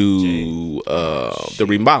to do the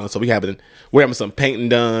remodeling. So we're having some painting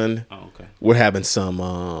done. Oh, okay. We're having some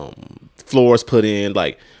floors put in.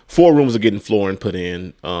 Like 4 rooms are getting flooring put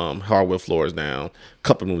in, hardwood floors down. A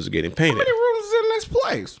couple rooms are getting painted. How many rooms is in this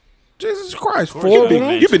place? Jesus Christ, course 4 you been-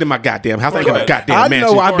 rooms. You've been in my goddamn house. I ain't got a course. goddamn I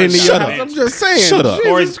mansion. know I've been to your Shut house. up. I'm just saying. Shut up. Of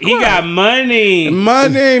course, Jesus he Christ. got money.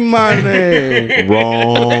 money.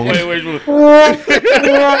 Wrong. Wait.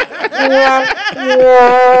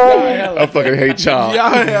 I fucking hate y'all. Y'all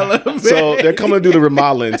hella So they're coming to do the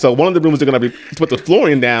remodeling. So one of the rooms they're gonna be put the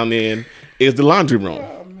flooring down in is the laundry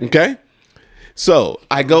room. Okay. So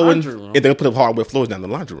I go in Laundry room. and they'll put up hardwood floors down in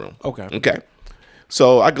the laundry room. Okay. Okay.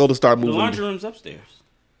 So I go to start The moving. laundry room's upstairs.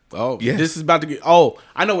 Oh, Yes. this is about to get. Oh,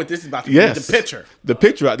 I know what this is about to be. Yes. The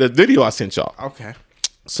picture. The video I sent y'all. Okay.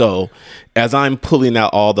 So as I'm pulling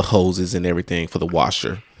out all the hoses and everything for the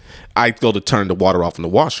washer, I go to turn the water off in the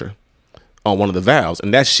washer on one of the valves,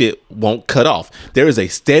 and that shit won't cut off. There is a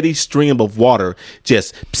steady stream of water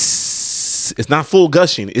just psst. It's not full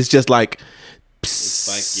gushing. It's just like It's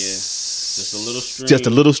like just a little stream. just a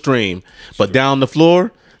little stream. But down the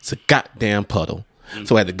floor, it's a goddamn puddle.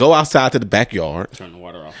 So I had to go outside to the backyard. Turn the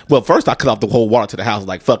water off. Well, first I cut off the whole water to the house.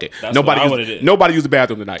 Like, fuck it. That's what I would've did. Nobody use the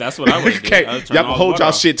bathroom tonight. That's what I would've did. Okay. I would've turned Y'all all can the hold water y'all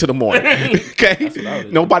off. shit to the morning. Okay. what I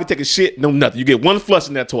would've Nobody take a shit. No nothing. You get one flush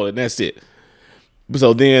in that toilet, and that's it.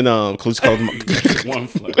 So then Kalisha calls One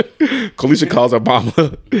flush. Kalisha calls her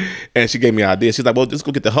mama, and she gave me an idea. She's like, "Well, just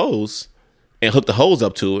go get the hose and hook the hose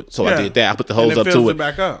up to it." So I Yeah. did that. I put the And hose it up fills to it it.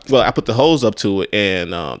 back up. Well, I put the hose up to it,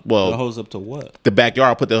 and The hose up to what? the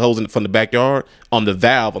backyard. I put the hose in from the backyard on the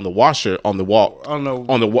valve on the washer on the wall On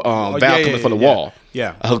the- valve yeah, coming from the yeah. wall.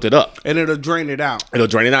 Yeah. I hooked it up. And it'll drain it out. It'll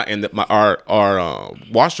drain it out, and our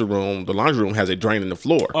washer room, the laundry room, has a drain in the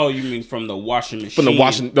floor. Oh, you mean from the washing machine?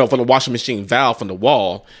 From the washing machine valve from the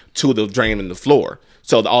wall to the drain in the floor.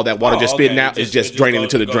 So all that water Oh, just spitting okay. out It is just just draining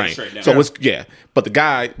goes- into the goes drain. straight down. So it's But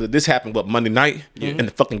this happened Monday night, and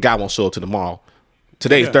the fucking guy won't show up to tomorrow.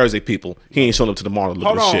 Today's Thursday, people. He ain't showing up to tomorrow to look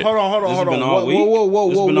Hold at on, shit. hold on. This has been all Whoa, week? whoa, whoa,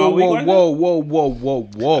 This has whoa, been whoa, all week whoa,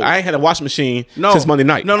 like whoa. I ain't had a washing machine No. since Monday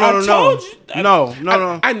night. No. I told you. No.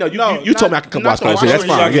 I know. You No, told me I could come not wash the my washing shit. That's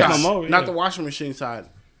machine fine. side. Yes. Come over, Not yeah. the washing machine side.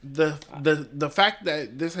 The fact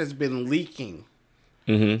that this has been leaking.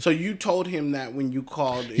 So you told him that when you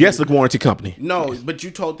called. Yes, the warranty company. No, but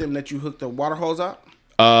you told them that you hooked the water hose up.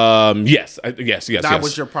 Yes. That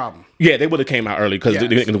was your problem. Yeah, they would have came out early because Yes.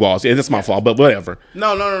 they in the walls. Yeah, that's my fault, but whatever.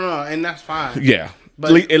 No, and that's fine. Yeah.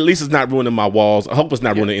 But- At least it's not ruining my walls. I hope it's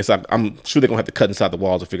not ruining inside. I'm sure they're going to have to cut inside the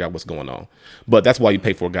walls to figure out what's going on. But that's why you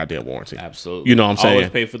pay for a goddamn warranty. Absolutely. You know what I'm saying? Always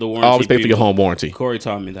pay for the warranty. Always pay for your people. home warranty. Corey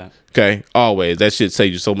taught me that. Okay? Always. That shit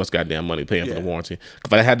saves you so much goddamn money paying for the warranty.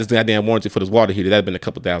 If I had this goddamn warranty for this water heater, that'd been a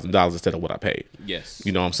couple $1,000s instead of what I paid. Yes.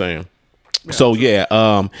 You know what I'm saying? So yeah,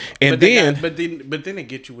 and But then then they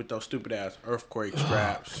get you with those stupid ass earthquake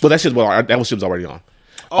straps. well, that shit was already on.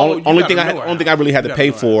 Oh, you only got thing a I newer only thing I house. really had You to got a pay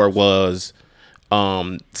newer for house. was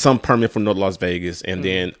some permit from North Las Vegas, and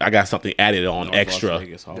then I got something added on North extra. Las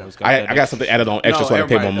Vegas always got I that got something added on extra, so I can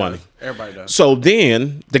pay more everybody money. does. Everybody does. So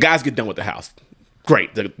then the guys get done with the house.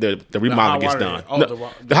 Great, the remodeling gets hot water- done. oh, No,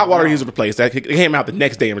 the hot water wow. heater was replaced. They came out the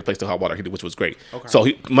next day and replaced the hot water heater, which was great. So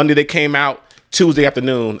Monday they came out. Tuesday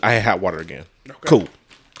afternoon, I had hot water again. Cool.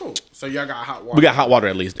 So y'all got hot water. We got hot water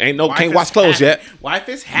at least. Can't Wife wash is clothes happy. yet. Wife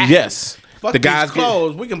is happy. Yes. Fuck The these guys get-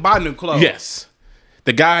 clothes. We can buy new clothes. Yes.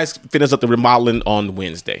 The guys finished up the remodeling on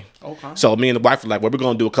Wednesday. Okay. So me and the wife were like, well, we're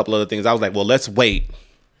going to do a couple other things. I was like, well, let's wait.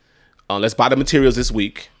 Let's buy the materials this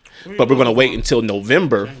week. But we're going to wait until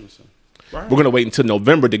November. Right. We're going to wait until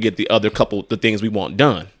November to get the other couple, the things we want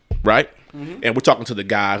done. Right? And we're talking to the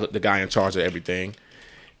guy in charge of everything.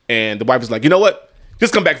 And the wife was like, you know what?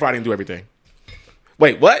 Just come back Friday and do everything.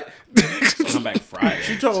 Wait, what? Come back Friday.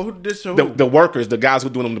 You told who this to who? the workers, the guys who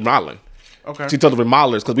are doing the remodeling. Okay. She told the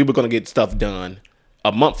remodelers because we were going to get stuff done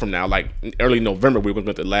a month from now, like early November. We were going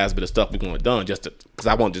to get the last bit of stuff we want done just because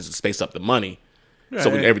I wanted to space up the money,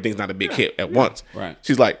 so yeah. everything's not a big hit at once. Right.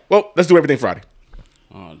 She's like, "Well, let's do everything Friday."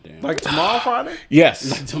 Oh damn. Like tomorrow Friday?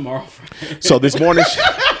 Yes. tomorrow Friday. So this morning,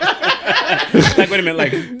 Like wait a minute.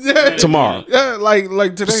 Like tomorrow. Yeah,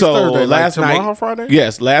 like today's So Thursday. last like tomorrow night, Friday?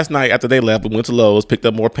 yes, last night after they left, we went to Lowe's, picked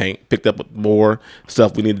up more paint, picked up more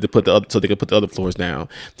stuff we needed to put so they could put the other floors down.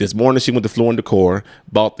 This morning, she went to Floor and Decor,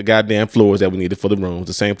 bought the goddamn floors that we needed for the rooms,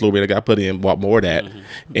 the same floor that got put in, bought more of that,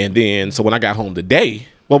 and then so when I got home today,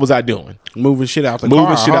 what was I doing? Moving shit out the car.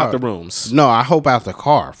 Moving shit out hard. the rooms. No, I hope out the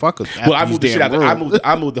car. Fuck us. Well, I moved the shit out.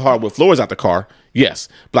 I moved the hardwood floors out the car. Yes,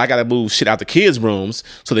 but I got to move shit out the kids' rooms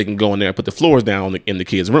so they can go in there and put the floors down in the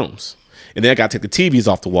kids' rooms. And then I got to take the TVs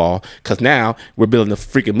off the wall because now we're building a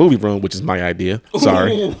freaking movie room, which is my idea.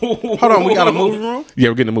 Sorry. Hold on, we got a movie room? Yeah,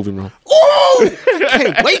 we're getting a movie room. Ooh! I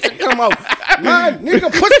can't wait to come out. My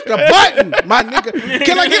nigga, push the button. My nigga,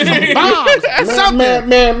 can I get some bombs? Something.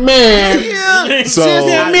 Man. Yeah. So,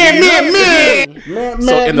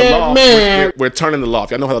 so in the loft, we're turning the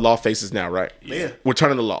loft. Y'all know how the loft faces now, right? Yeah. We're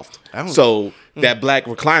turning the loft. don't- So that black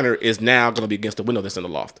recliner is now going to be against the window that's in the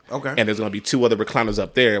loft. Okay. And there's going to be 2 other recliners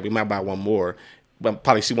up there. We might buy one more. But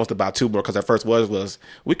probably she wants to buy 2 more because her first was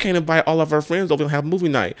we can't invite all of our friends over and have movie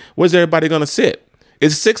night. Where's everybody going to sit?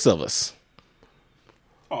 It's 6 of us.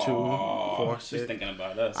 2, 4, she's 6. thinking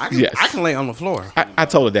about us. Yes. I can lay on the floor. I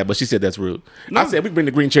told her that, but she said that's rude. I said we bring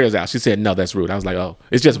the green chairs out. She said no, that's rude. I was like, oh,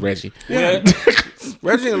 it's just Reggie. Yeah.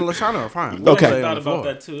 Reggie and Lashana are fine. Okay. I Lay on thought the about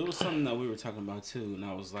floor. that too. It was something that we were talking about too, and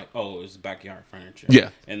I was like, "Oh, it's backyard furniture." Yeah.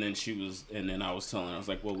 And then I was telling her, I was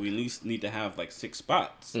like, "Well, we at least need to have like 6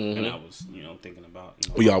 spots." And I was, thinking about.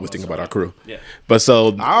 We always think about our crew. Yeah. But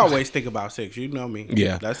so I always think about 6. You know me.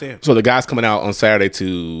 yeah, That's it. So the guy's coming out on Saturday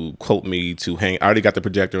to quote me to hang. I already got the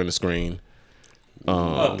projector and the screen.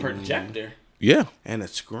 A projector Yeah. And a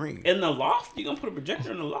screen. in the loft. You gonna put a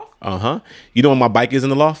projector in the loft? You know where my bike is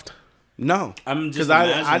in the loft? No. I'm just Because I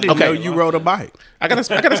imagining didn't Okay. know you rode a bike. I got a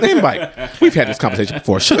spin bike. We've had this conversation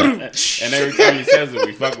before. Shut up. And every time he says it,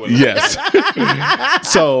 we fuck with him. Yes.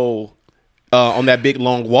 So on that big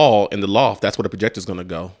long wall in the loft, that's where the projector's gonna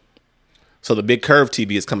go. So the big curved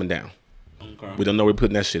TV is coming down. Okay. We don't know where we're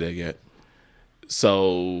putting that shit at yet.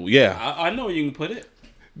 So yeah. I know where you can put it.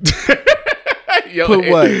 Yo, Put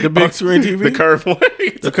what? The big screen TV? The curved one.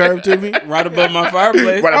 The curved TV? Right above my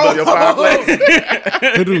fireplace. Right above your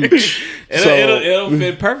fireplace. It'll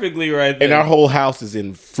fit perfectly right there. And our whole house is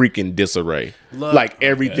in freaking disarray. Look, like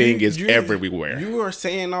everything is You- everywhere. You are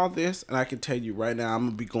saying all this, and I can tell you right now, I'm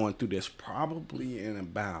going to be going through this probably in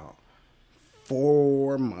about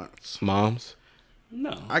 4 months. Moms.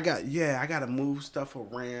 no. I got to move stuff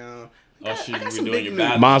around. Oh, shit, I got you some be doing big your news.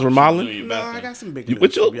 bathroom. Mom's remodeling? Doing your No, bathroom. I got some big You- news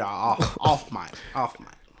what you- for y'all. Off mic.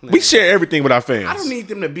 We share everything with our fans. I don't need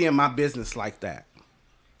them to be in my business like that.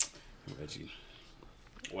 Reggie.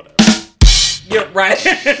 Whatever. You're right.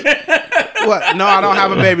 What? No, I don't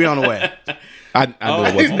have a baby on the way. I knew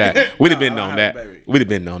it wasn't that. We'd have been I'll on have that. a baby. We'd have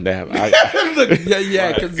been on that.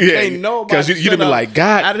 yeah, because ain't nobody. Because you'd have been like,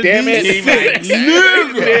 God damn it,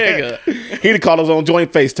 nigga. He'd have called his own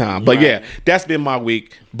joint FaceTime. But yeah, that's been my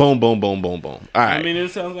week. Boom, boom, boom, boom, boom. All right. I mean, it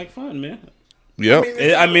sounds like fun, man. Yep.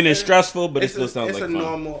 It's stressful, but it still sounds like fun. fun. It's a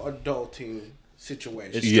normal adulting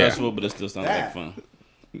situation. It's Yeah. stressful, but it still sounds like fun.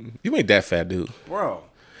 You ain't that fat, dude. Bro.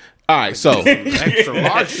 All right, so Extra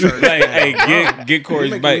large shirt. Like, hey, get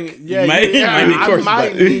Corey's bike. Yeah, might need Corey's I bike.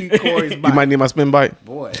 might need Corey's bike. you might need my spin bike.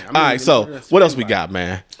 Boy. All right, so what else we got,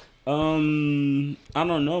 man? I don't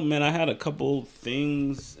know, man. I had a couple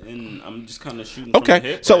things, and I'm just kind of shooting. From the Okay,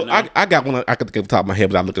 hip so right now. I got one I could think of the top of my head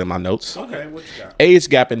without looking at my notes. Okay, what you got? Age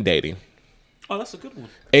gap in dating. Oh, that's a good one.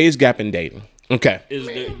 Age gap in dating. Okay. Do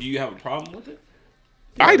you have a problem with it?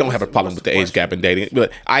 I don't have a problem with the age gap in dating,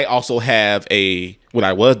 but I also have when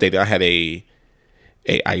I was dating, I had a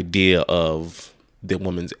idea of the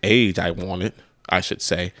woman's age I wanted, I should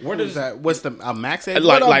say. What is that? What's the max age?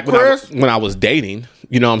 Like when I was dating,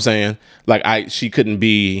 you know what I'm saying? Like she couldn't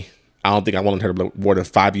be, I don't think I wanted her to be more than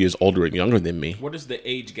 5 years older and younger than me. Where does the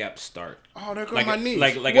age gap start? Oh, there goes my niece.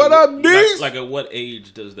 Like what up, niece? Like at what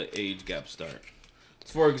age does the age gap start?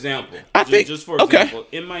 For example, just for okay. example,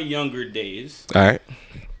 in my younger days, All right.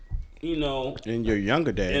 you know, In your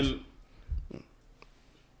younger days.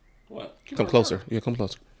 what? Come closer. Yeah, come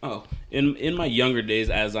closer. Oh, in my younger days,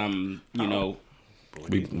 as I'm,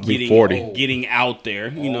 Be getting 40. getting out there,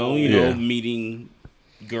 Yeah. meeting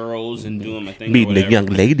girls and doing my thing. Meeting the young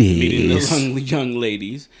Meeting ladies. the young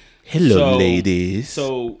ladies. Hello, ladies.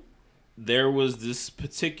 So there was this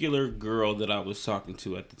particular girl that I was talking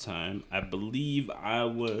to at the time. I believe I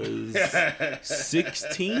was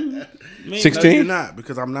 16. Maybe? 16? No, you're not,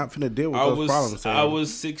 because I'm not finna deal with those problems. I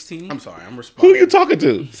was 16. I'm sorry, I'm Who responding. are you talking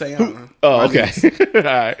to? Sayana. Oh, okay. All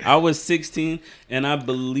right. I was 16, and I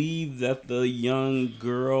believe that the young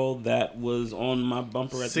girl that was on my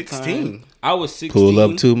bumper at 16? the time, I was 16. Pull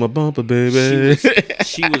up to my bumper, baby.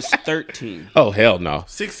 She was 13. Oh, hell no.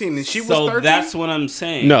 16, and she was So 13? that's what I'm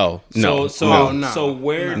saying. No. So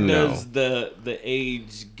where No. does the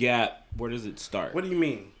age gap? Where does it start? What do you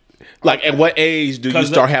mean? Like, at what age do you 'Cause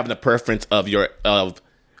start having a preference of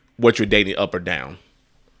what you're dating up or down?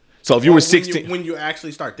 So if you were 16, When you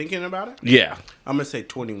actually start thinking about it? yeah, I'm going to say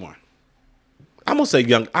 21. I'm gonna say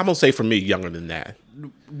young. I'm gonna say for me younger than that.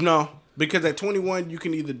 No, because at 21, you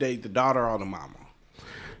can either date the daughter or the mama.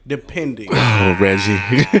 Depending Oh, Reggie.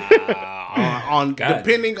 on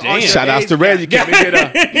depending on your Shout outs age to Reggie. gap.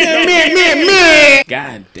 Can we get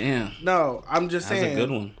God damn, No, I'm just that's saying. a good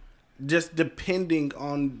one. Just depending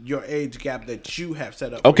on your age gap that you have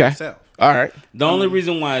set up Okay. for yourself. All right. The only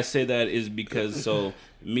reason why I say that is because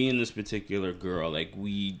me and this particular girl, like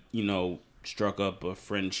we, struck up a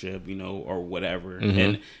friendship, or whatever,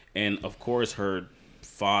 and of course her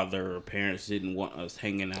father or parents didn't want us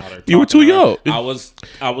hanging out or You were talking too to her. young.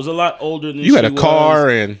 I was a lot older than You had she a car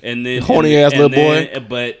was, and then horny ass little boy.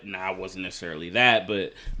 But I wasn't necessarily that.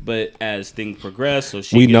 But as things progress, so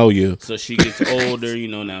she We know you. So she gets older.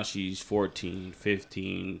 Now she's 14,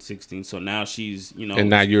 15, 16. So now she's And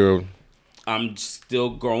now you're. I'm still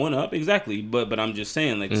growing up, exactly. But I'm just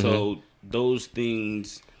saying, like, so those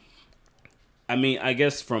things. I mean, I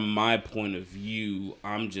guess from my point of view,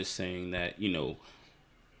 I'm just saying that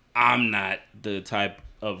I'm not the type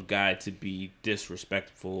of guy to be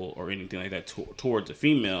disrespectful or anything like that towards a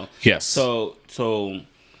female. Yes. So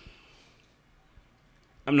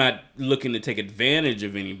I'm not looking to take advantage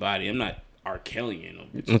of anybody. I'm not R. Kelly,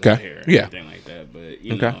 Okay. Hair or Yeah. anything like that. But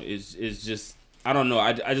know, it's just I don't know.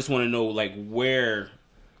 I just want to know like where.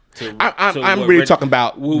 I'm really talking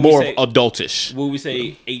about more adultish. Will we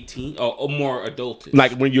say 18 or more adultish?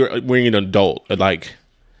 Like when you're an adult. Like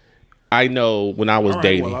I know when I was All right,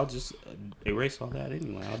 dating. Well, I'll just erase all that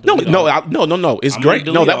anyway. No. It's I'm great.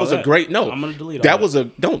 gonna No, delete that all was a that. great. No, I'm gonna delete all that that. was a.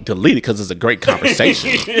 Don't delete it because it's a great conversation.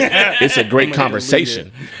 It's a great I'm gonna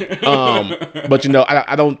conversation. delete But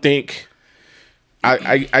I don't think.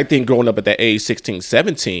 I think growing up at that age, 16,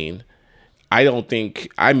 17, I don't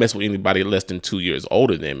think I mess with anybody less than 2 years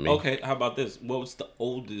older than me. Okay, how about this? What was the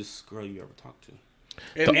oldest girl you ever talked to?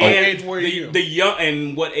 And what age were you? The young,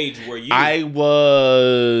 and what age were you? I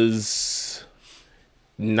was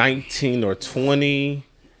 19 or 20,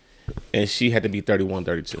 and she had to be 31,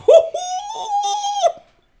 32.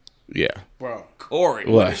 Yeah. Bro. Corey.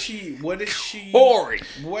 What? What is she? Corey.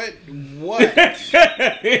 What?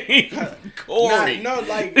 Corey. No,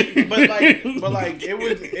 but it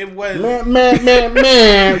was.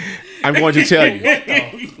 Man. I'm going to tell you.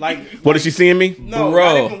 Like, What is she seeing me? no, Bro.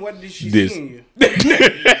 not even what did she This. see in you?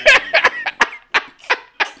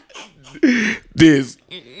 This.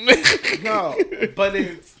 No, but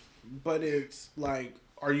it's like,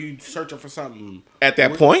 are you searching for something At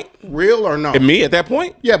that point, real or no? and me at that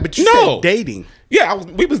point, Yeah, but you No. said dating. yeah,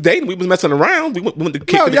 we was dating, we was messing around, we went to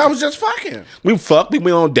kick. No, y'all was just fucking. We fucked, we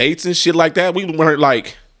went on dates and shit like that. We weren't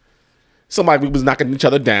like somebody. We was knocking each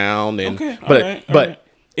other down, and Okay, but all right. but.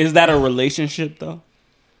 Is that a relationship though?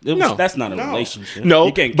 No. That's not a relationship. No,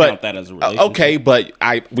 you can't but, count that as a relationship. okay, but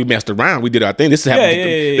we messed around. We did our thing. This happened.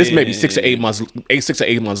 This may be 6 to 8 months, 6 to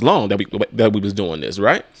 8 months long that we was doing this,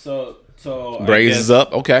 right? So Braids is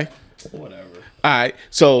up, okay. Whatever. All right.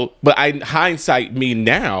 So, but hindsight, me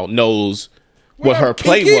now knows what her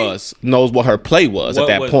play Kiki. was. Knows what her play was at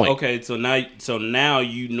that point. Okay, so now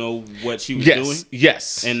you know what she was Yes. doing,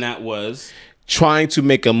 Yes. and that was Trying to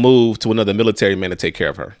make a move to another military man to take care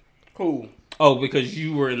of her. Cool. because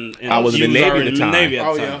you were in I was in the Navy already at the time. Navy at the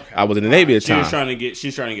Oh, time. yeah, okay. I was in the Navy at the She was time.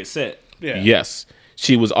 trying to get set. Yeah. Yes.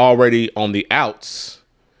 She was already on the outs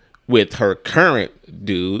with her current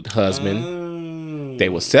husband. They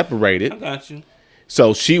were separated. I got you.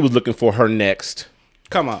 So she was looking for her next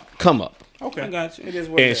Come up. come up. Okay. I got you. It is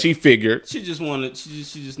what it And is. she figured, She just wanted. She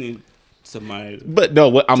just needed somebody to but no,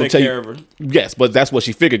 what I'm gonna take tell care you. of her. Yes, but that's what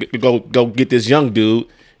she figured. Go get this young dude,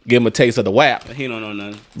 give him a taste of the WAP. He don't know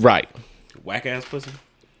nothing. Right. Whack ass pussy.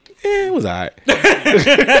 It was alright.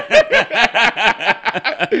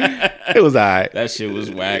 It was alright. That shit was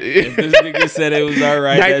whack. If this nigga said it was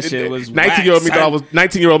alright, that shit was 19-year-old me whack, thought I was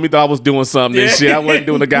 19-year-old me thought I was doing something and shit. I wasn't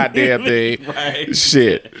doing a goddamn thing. Right.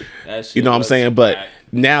 Shit. That shit You know what I'm was saying? But whack.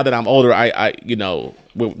 now that I'm older, I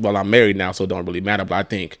well, I'm married now, so it don't really matter. But I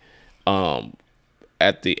think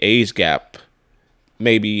at the age gap,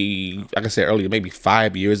 maybe, like I said earlier, maybe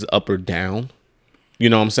 5 years up or down. You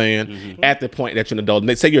know what I'm saying? Mm-hmm. At the point that you're an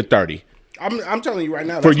adult, say you're 30. I'm telling you right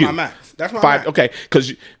now, For that's you. my max. That's my Five, max. okay,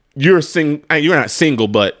 because you're you're not single,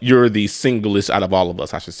 but you're the singlest out of all of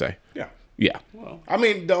us, I should say. Yeah. Yeah, I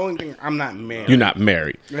mean, the only thing, I'm not married. you're not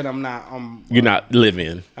married. And I'm not. You're not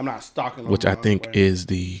living, I'm not stalking. which on I my think way. is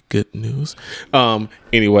the good news.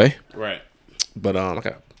 Anyway, Right. but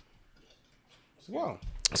okay. Well,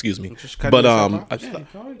 Excuse me. Just cut But yourself off. Acid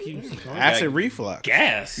acid reflux.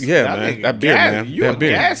 gas. yeah, That man, nigga that beer, gassy. man, You that a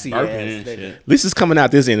beer. gassy Burping ass and nigga. shit. At least it's coming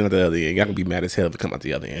out this end and not the other end. Y'all can be mad as hell if it come out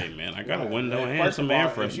the other Hey end. man, I got a window and First some of air all,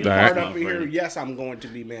 if freshener. you All hard right. up in here, yes, I'm going to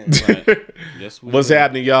be man. Right. Yes, we What's will.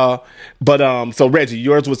 happening, y'all? But so Reggie,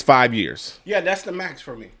 yours was 5 years. Yeah, that's the max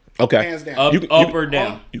for me. Okay. Hands down. Up, You- up or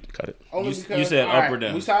down? You can cut it. Only you because, said all up or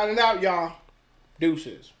down. We signing out, y'all.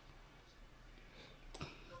 Deuces.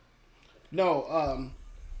 No,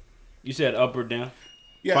 You said up or down?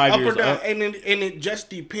 yeah, 5 up years or down, up? and it just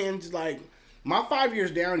depends. Like my 5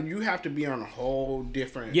 years down, you have to be on a whole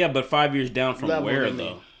different. Yeah, but 5 years down from Level where than me.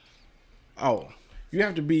 though? Oh, you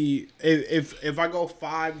have to be if I go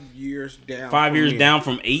 5 years down. 5 from years me- down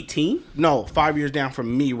from 18? No, 5 years down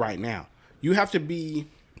from me right now. You have to be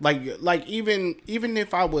like even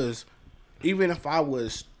if I was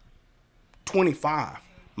 25,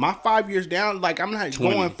 my 5 years down, like I'm not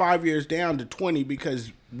 20. going 5 years down to 20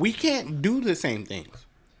 because we can't do the same things.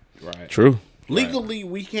 Right. True. Legally,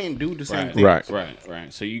 we can't do the same Right. things. Right.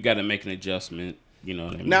 Right. So you got to make an adjustment. You know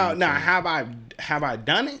what I mean? Now, So- have I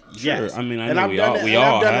done it? Yes. I mean, I and know I've we done all- it. we and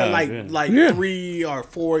all I've done have, it yeah. like Yeah. 3 or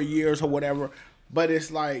 4 years or whatever. But it's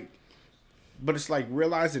like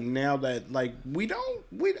realizing now that like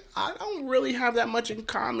I don't really have that much in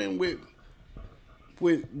common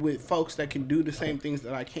with folks that can do the same things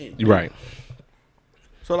that I can't do. Right.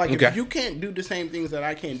 So like Okay. if you can't do the same things that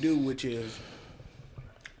I can't do, which is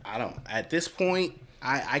at this point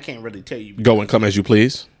I can't really tell you. Go and come as you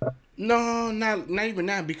please. No, not even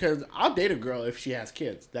that, because I'll date a girl if she has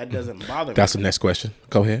kids. That doesn't bother me. That's the next question.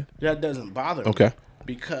 Go ahead. That doesn't bother me. Okay.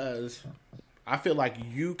 Because I feel like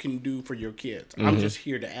you can do for your kids. I'm just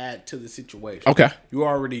here to add to the situation. Okay. You're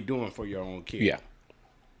already doing for your own kids.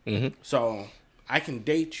 Yeah. So I can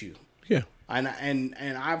date you. Yeah. And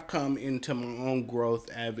I've come into my own growth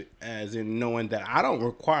as in knowing that I don't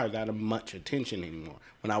require that much attention anymore.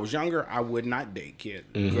 When I was younger, I would not date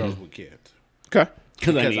girls with kids. Okay.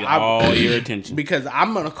 Because I Because need I- all your attention. Because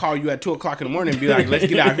I'm gonna call you at 2:00 in the morning and be like, "Let's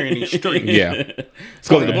get out here in these streets." Yeah. Let's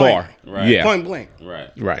go to the Point bar. blank. Right. Yeah. Point blank. Right.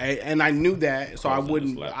 Right. And I knew that, so I Close on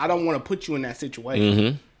wouldn't. this laptop. I don't want to put you in that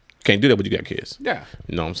situation. Can't do that when you got kids. Yeah.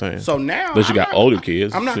 You know what I'm saying? So now, Unless you got older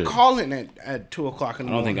kids. I'm not Shit. calling at 2:00 in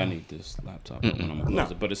the I don't morning. think I need this laptop when I'm gonna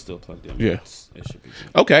close it, but it's still plugged in. Yeah. It should be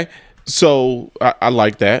good. Okay. So I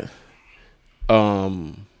like that.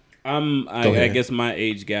 I ahead. guess my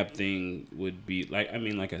age gap thing would be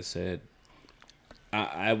like I said,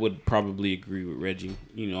 I would probably agree with Reggie.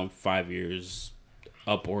 You know, I'm 5 years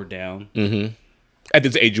up or down. At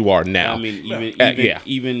this age you are now. I mean, yeah.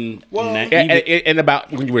 And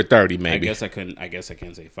about when you were 30, maybe. I guess I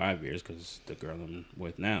can't say 5 years because the girl I'm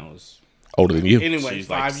with now is older than you. Anyway, she's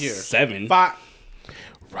 5 like years. 7. 5.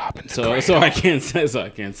 Robin. So I can't say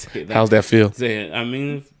that. How's that feel? I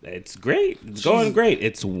mean, it's great. It's going great.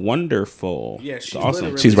 It's wonderful. Yeah, it's she's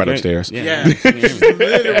awesome. She's right Great. upstairs. Yeah, she's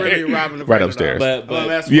literally robbing the Right upstairs.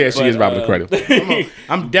 But Yeah, she is robbing the credit.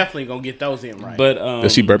 I'm definitely gonna get those in right. But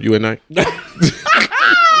Does she burp you at night?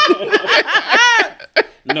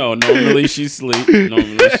 no, normally she sleep.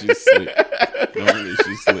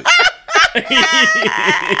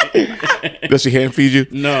 Does she hand feed you?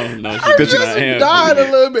 No, she I does just not have. died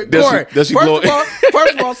a little bit. Corey, does she blow-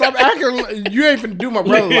 first of all, stop acting. You ain't finna do my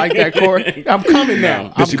brother like that, Corey. I'm coming now.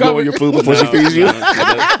 Does she blow on your food before she feeds you? She doesn't do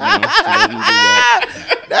that.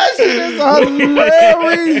 That shit is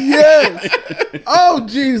hilarious. Oh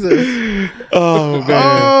Jesus. Oh man.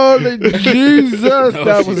 Oh Jesus.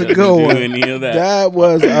 That was she a good doesn't do one. any of that. That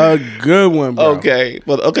was a good one, bro. Okay.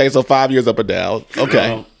 Well, okay. So 5 years up or down.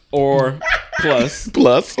 Okay. Or plus.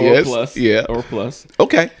 Plus. Or Yes. plus. Yeah. Or plus.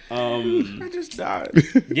 Okay. I just died.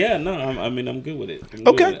 Yeah, no, I'm good with it. I'm good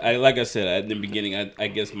Okay. with it. Like I said at the beginning, I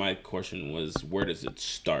guess my question was where does it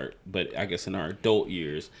start? But I guess in our adult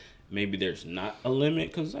years, maybe there's not a limit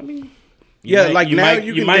because I mean, Yeah, like now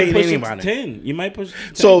you can might date push anybody. it to 10. You might push it to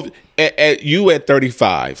 10. So at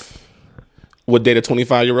 35, would date a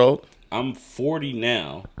 25-year-old? I'm 40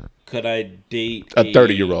 now. Could I date A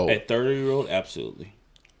 30-year-old? A 30-year-old? Absolutely.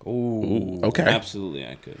 Ooh. Okay. Absolutely,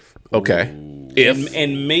 I could. Okay. If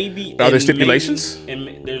And maybe Are there and stipulations?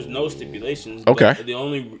 There's no stipulations. Okay. But the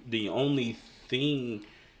only thing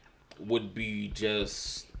would be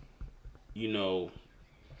just you know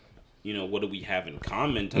what do we have in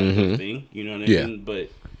common type of thing. You know what I Yeah. mean? But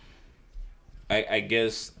I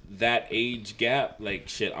guess that age gap, like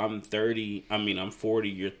shit, I'm 30. I mean, I'm 40.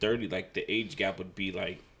 You're 30. Like the age gap would be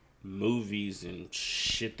like movies and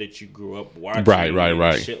shit that you grew up watching. Right.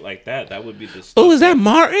 and shit like that. That would be the stuff. oh, is that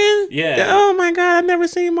Martin? Yeah. Oh my God, I've never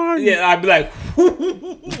seen Martin. Yeah, I'd be like,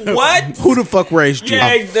 what? Who the fuck raised you?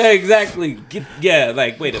 Yeah, exactly.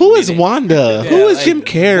 Like, wait a minute. Who is Wanda? Yeah, Who is like, Jim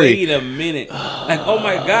Carrey? Wait a minute. Like, oh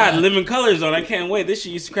my God, Living Color Zone. I can't wait. This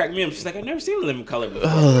shit used to crack me up. She's like, I've never seen Living Color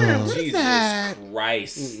before. Jesus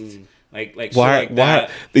Christ. Like shit like Why?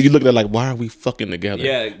 that. Then you look at it like, why are we fucking together?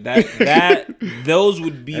 Yeah, that those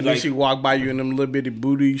would be And then like. she walk by you in them little bitty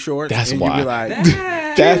booty shorts. That's and why. You be like,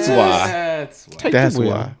 That's why. That's why. That's the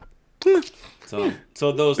wheel. why.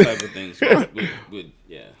 So those type of things would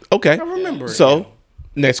yeah. Okay. I remember it So,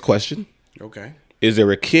 next question: okay, is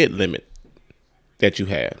there a kid limit that you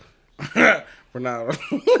had? we're not.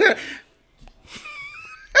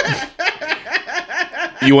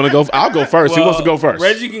 You want to go? I'll go first. Who wants to go first?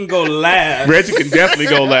 Reggie can go last. Reggie can definitely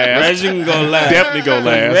go last. Reggie can go last. Definitely go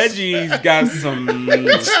last. Reggie's got some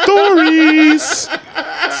Stories.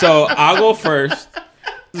 So I'll go first.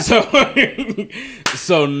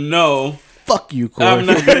 So no. Fuck you, Corey. I'm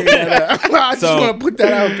not- I just So- want to put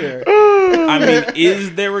that out there. I mean,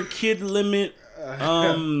 is there a kid limit?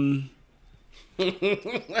 I'm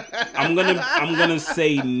gonna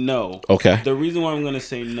say no. Okay. The reason why I'm gonna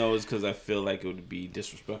say no is because I feel like it would be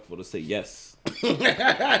disrespectful to say yes.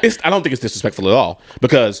 I don't think it's disrespectful at all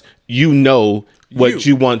because you know what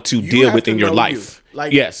you want to deal have with to in your know life. you.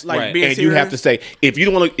 Like- yes, like Right. being and you have to serious. say if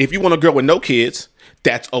you want a girl with no kids,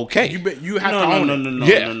 that's okay. You have No, to own it. no.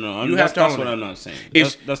 Yeah. You That's have to own what it. I'm not saying.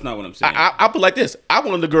 If- That's not what I'm saying. I put it like this: I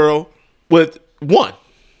wanted a girl with one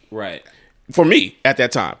Right. for me at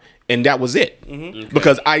that time, and that was it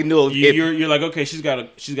because I knew if You're like, okay, she's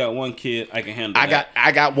got one kid. I can handle.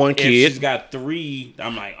 I got one If she's kid. got 3,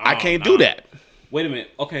 I'm like, I oh, can't nah. do that. Wait a minute.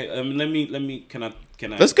 Okay, let me. Can I?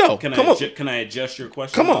 Let's go. Can Come I? on. Can I adjust your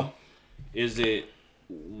question? Come on. though? Is it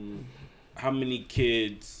how many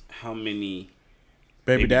kids? How many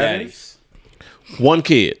Baby daddies. One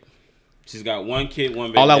kid. She's got one kid, one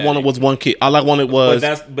baby. All I daddy. wanted was one kid. All I wanted But was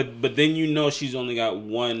that's but then you know she's only got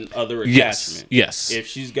one other Yes, attachment. yes. If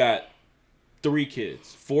she's got 3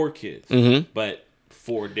 kids, 4 kids, Mm-hmm. but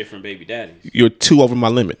 4 different baby daddies. you're 2 over my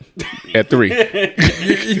limit at 3.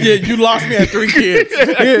 Yeah, you lost me at 3 kids.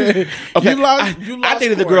 Okay, You lost I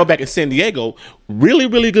dated a Corey. girl back in San Diego. Really,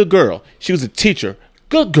 really good girl. She was a teacher.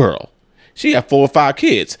 Good girl. She had 4 or 5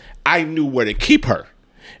 kids. I knew where to keep her.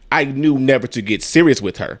 I knew never to get serious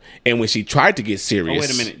with her. And when she tried to get Oh, serious,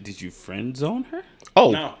 wait a minute. Did you friend zone her?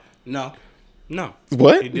 Oh, No.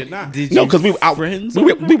 what? He did not. No, because we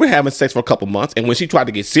friend were having sex for a couple months, and when she tried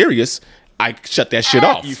to get serious, I shut that shit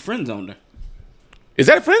off. You friend zoned her. Is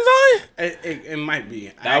that a friend zone? It might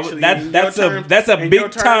be. That's a big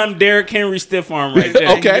time Derrick Henry stiff arm right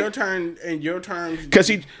there. Okay. In your terms,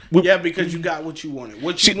 Because because you got what you wanted.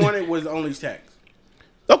 What you wanted was only text.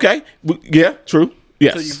 Okay. Yeah, true.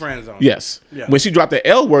 Yes. So you friend zone. Yes. Yeah. When she dropped the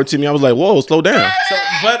L word to me, I was like, whoa, slow down. So,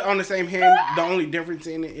 but on the same hand, the only difference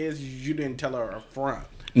in it is you didn't tell her up front.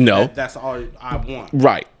 No. That's all I want.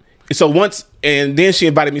 Right. So and then she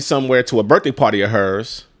invited me somewhere to a birthday party of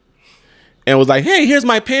hers and was like, hey, here's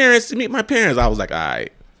my parents. Meet my parents. I was like, all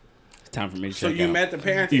right. It's time for me to So check you out. met the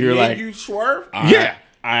parents You're and like, you swerve? Yeah.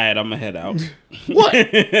 All right, I'm going to head out. What?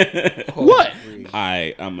 What? All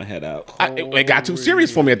right, I'm going to head out. It got too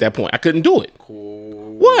serious for me at that point. I couldn't do it.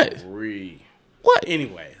 What? What?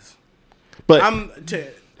 Anyways. But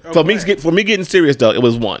For me getting serious though, it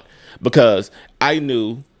was one because I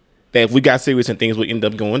knew that if we got serious and things would end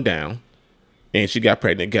up going down, and she got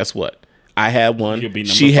pregnant, guess what? I had one.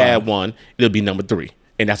 She had one. It'll be number 3,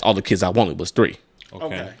 and that's all the kids I wanted was 3.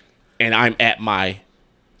 Okay. And I'm at my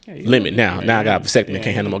limit now. Now I got a vasectomy.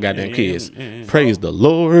 Can't handle more goddamn kids. Praise the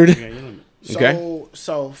Lord. Okay.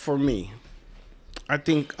 So for me, I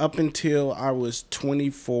think up until I was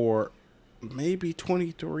 24, maybe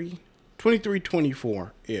 23,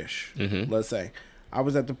 24-ish, let's say, I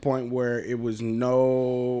was at the point where it was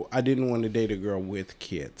I didn't want to date a girl with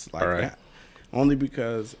kids like that. Only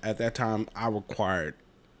because at that time I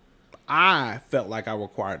felt like I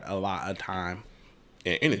required a lot of time.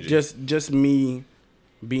 And energy. Just me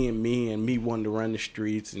being me and me wanting to run the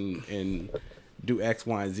streets and do X,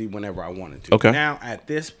 Y, and Z whenever I wanted to. Okay. Now at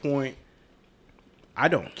this point, I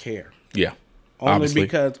don't care. Yeah. Only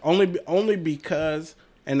because,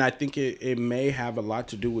 and I think it may have a lot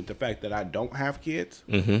to do with the fact that I don't have kids.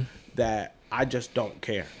 That I just don't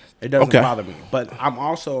care. It doesn't bother me. But I'm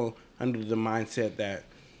also under the mindset that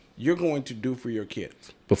you're going to do for your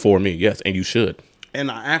kids Before me, yes, and you should. And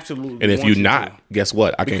I absolutely. And if you're not, guess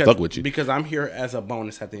what? I can't fuck with you because I'm here as a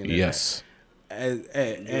bonus at the end of the day. Yes. And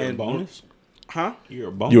a bonus? Huh? You're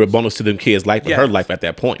a bonus. You're a bonus to them kids' life and her life at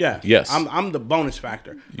that point. Yeah. Yes. I'm the bonus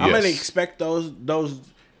factor. I'm gonna expect those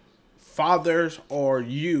fathers or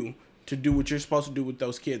you to do what you're supposed to do with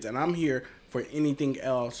those kids, and I'm here for anything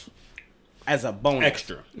else as a bonus.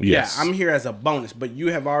 Extra. Yes. Yeah, I'm here as a bonus, but you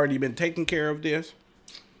have already been taking care of this.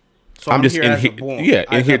 So I'm just here in as here. a bonus. Yeah,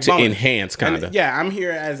 in as here a to bonus. enhance, kind of. Yeah, I'm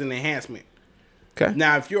here as an enhancement. Okay.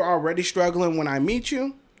 Now, if you're already struggling when I meet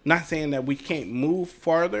you, not saying that we can't move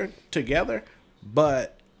farther together,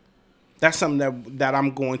 but that's something that I'm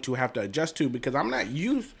going to have to adjust to because I'm not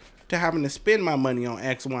used to having to spend my money on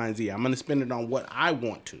X, Y, and Z. I'm going to spend it on what I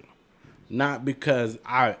want to, not because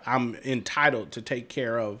I'm entitled to take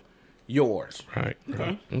care of yours. Right.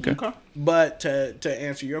 Okay. But to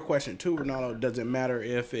answer your question too, Ronaldo, does it matter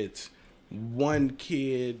if it's one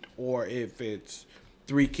kid or if it's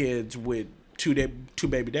 3 kids with two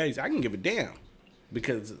baby daddies? I can give a damn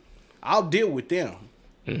because I'll deal with them.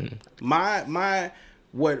 My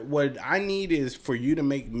what I need is for you to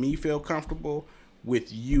make me feel comfortable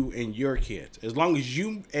with you and your kids. As long as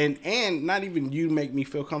you and not even you make me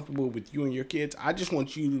feel comfortable with you and your kids, I just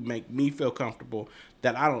want you to make me feel comfortable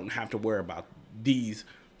that I don't have to worry about these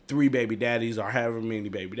 3 baby daddies or however many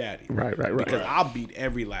baby daddies. Right. Because I'll beat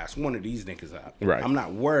every last one of these niggas up. Right. I'm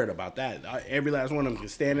not worried about that. Every last one of them can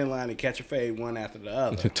stand in line and catch a fade one after the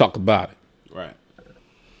other. Talk about it. Right.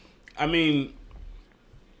 I mean,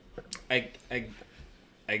 I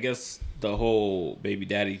guess the whole baby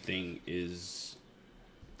daddy thing is...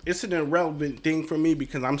 It's an irrelevant thing for me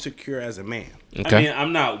because I'm secure as a man. Okay. I mean,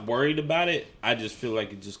 I'm not worried about it. I just feel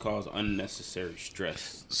like it just causes unnecessary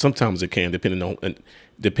stress. Sometimes it can,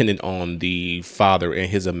 depending on the father and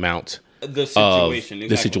his amount. The situation.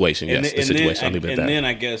 The situation, yes. The situation. I'll leave it at that. And then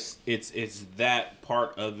I guess it's that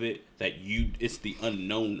part of it that it's the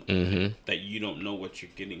unknown that you don't know what you're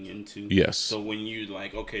getting into. Yes. So when you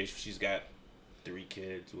like, okay, she's got 3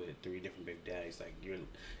 kids with 3 different baby daddies, like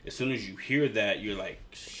as soon as you hear that, you're like,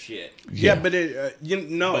 shit. Yeah, but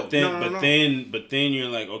But then you're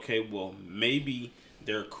like, okay, well, maybe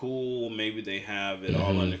they're cool, maybe they have it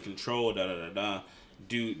all under control.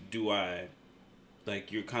 Do I,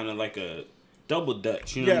 like, you're kind of like a double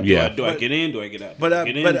dutch, you know? Yeah. Do I get in? Do I get out?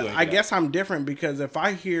 I guess I'm different because if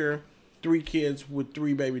I hear 3 kids with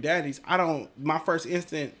 3 baby daddies, my first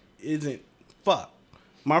instinct isn't fuck.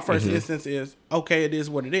 My first instance is, okay, it is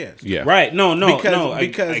what it is. Yeah. Right. No. Because I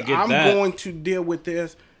get I'm that. going to deal with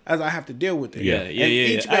this as I have to deal with it. Yeah. And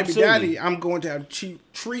each baby Absolutely. daddy, I'm going to have to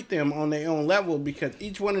treat them on their own level because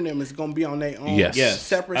each one of them is going to be on their own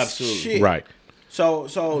separate absolutely. shit. Right.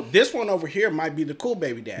 So this one over here might be the cool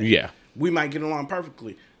baby daddy. Yeah. We might get along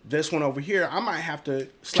perfectly. This one over here, I might have to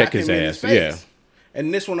slap Check his him in ass, his face.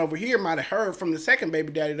 And this one over here might have heard from the second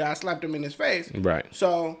baby daddy that I slapped him in his face. Right.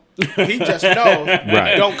 So he just knows.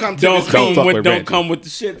 Right. Don't come to Don't the come fuck with with don't Reggie. come with the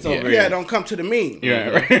shits over Yeah, here. don't come to the mean. Yeah,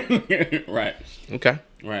 right. Right. Okay.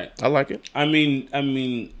 Right. I like it. I mean,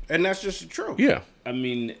 And that's just the truth. Yeah.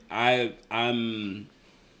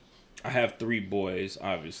 I have 3 boys,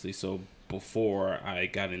 obviously. So before I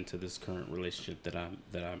got into this current relationship that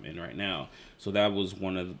I'm in right now, so that was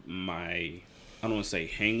one of my, I don't want to say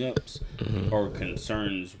hang-ups or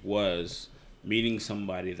concerns, was meeting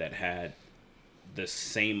somebody that had the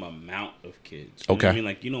same amount of kids. You know what I mean,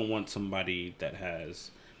 like, you don't want somebody that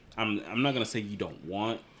has. I'm not gonna say you don't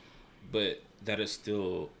want, but that is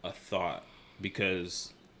still a thought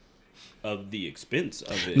because of the expense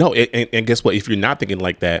of it. No, and guess what? If you're not thinking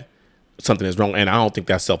like that, something is wrong. And I don't think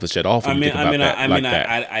that's selfish at all. For you to think about that like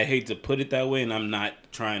that. I hate to put it that way, and I'm not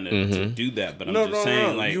trying to do that, but I'm just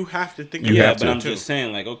saying, like, you have to think. You about have that to. I'm too. just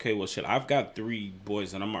saying, like, okay, well, shit, I've got 3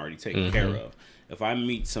 boys that I'm already taking care of. If I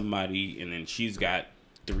meet somebody and then she's got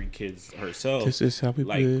 3 kids herself, This is how we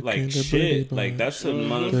like look in the shit, Brady like that's a Brady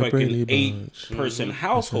motherfucking Bunch. 8-person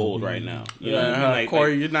household right now. You know what I mean? Like,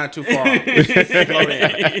 Corey, you're not too far off. Slow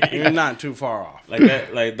down. You're not too far off.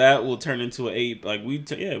 like that will turn into an 8. Like we're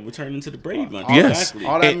turning into the Brady Bunch. Yes. Exactly.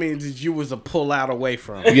 All that means is you was a pull out away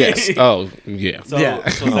from. Yes. Oh, yeah. So, Yeah.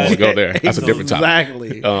 so I don't want to go there. That's a So different topic.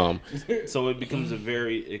 Exactly. So it becomes a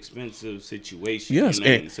very expensive situation. Yes, You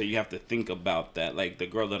know? and- So you have to think about that. Like the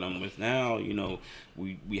girl that I'm with now, you know,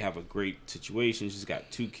 we have a great situation. She's got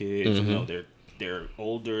 2 kids. You know, they're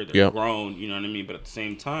older, they're Yep. grown. You know what I mean? But at the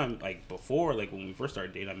same time, like before, like when we first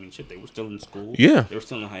started dating, I mean, shit, they were still in school. Yeah. They were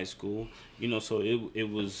still in high school. You know, so it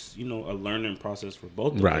was, you know, a learning process for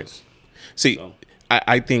both of Right. us. See, So.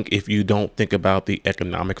 I think if you don't think about the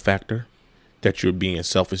economic factor, that you're being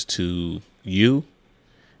selfish to you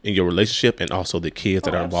in your relationship and also the kids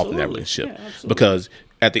that are involved in that absolutely. relationship. Yeah, absolutely. Because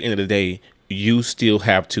at the end of the day, you still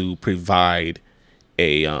have to provide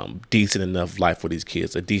a decent enough life for these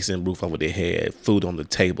kids, a decent roof over their head, food on the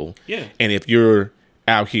table. Yeah. And if you're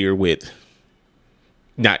out here with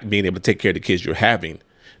not being able to take care of the kids you're having,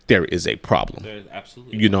 there is a problem. There's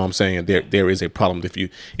absolutely. You know what I'm saying? There is a problem.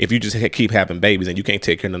 If you just keep having babies and you can't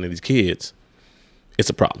take care of none of these kids, it's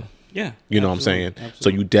a problem. Yeah. You know what I'm absolutely, saying? Absolutely. So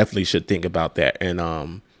you definitely should think about that.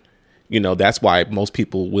 And you know, that's why most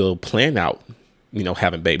people will plan out, you know,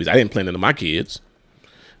 having babies. I didn't plan into my kids.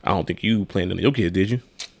 I don't think you planned into your kids, did you?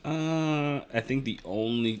 I think the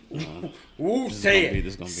only. Ooh, This say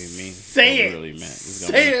is it. gonna be me. Say it. Really mad.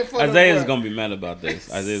 Say it for the Isaiah's world. gonna be mad about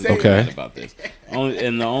this. Isaiah's Say gonna it. be Okay. mad about this.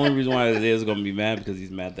 And the only reason why Isaiah's gonna be mad because he's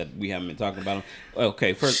mad that we haven't been talking about him.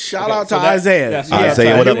 Okay, first Shout okay, out so to that- Isaiah. that's- Yeah,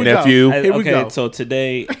 Isaiah, what here up, we go. nephew? Here we okay, go. so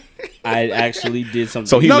today I actually did something.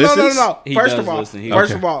 So he No. listens? He First does of all, listen. He-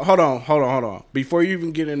 first Okay. of all, hold on. Before you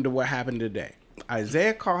even get into what happened today,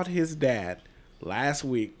 Isaiah called his dad last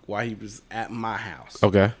week while he was at my house,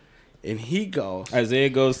 Okay. and he goes, Isaiah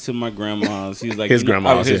goes to my grandma's. He's like His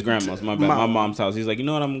grandma's, his yeah. grandma's. My bad, my Mom. mom's house. He's like, you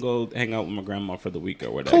know what? I'm gonna go hang out with my grandma for the week or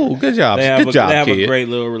whatever. Cool. Good job. They have Good job, they have kid. a great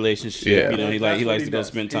little relationship. Yeah. You know, he That's what likes to go does.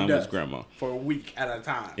 spend He time with his does. grandma. for a week at a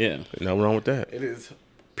time. Yeah. Nothing wrong with that. It is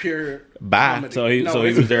pure Bye. comedy. So he No, so he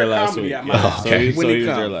it's was there pure last comedy week. at my Yeah. house. okay. So When he he was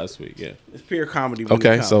there comes. last week. Yeah. It's pure comedy. When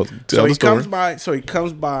Okay, he comes. so tell he the story. comes by. So he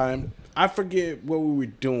comes by. I forget what we were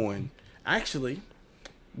doing. Actually,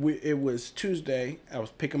 it was Tuesday. I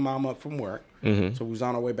was picking mom up from work, so we was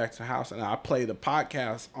on our way back to the house, and I played the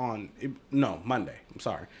podcast on. Monday. I'm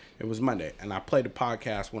sorry, it was Monday, and I played the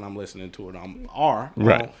podcast when I'm listening to it on R.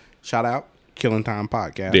 Right. Shout out, Killing Time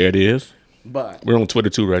Podcast. There it is. But We're on Twitter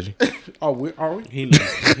too, Reggie. are we? He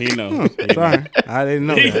knows. He knows. Sorry, I didn't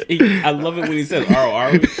know that. I love it when he says, "Oh,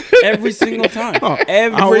 are we?" Every single time. are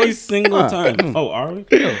Every we? single time. Oh, are we?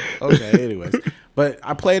 Okay, anyways, but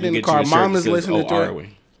I played in the Get you car. a shirt Mom that is says, listening "Oh, to are it. we?"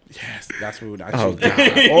 Yes, that's what I Oh, choose.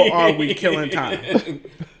 God. Or are we killing time?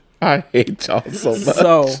 I hate y'all so much.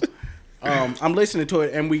 So, I'm listening to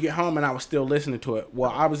it, and we get home, and I was still listening to it.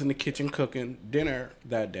 Well, I was in the kitchen cooking dinner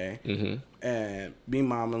that day, and me,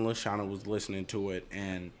 Mom, and Lashana was listening to it,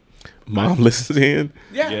 and Mom listens in.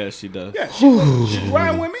 Yeah, she does. she's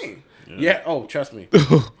riding with me. Yeah. Oh, trust me,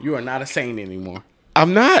 you are not a saint anymore.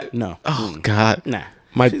 I'm not. No. Oh God. Nah.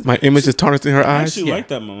 My image is tarnished in her I eyes. actually Yeah. like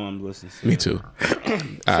that. My mom listens. Me too. All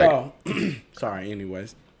right. So, sorry.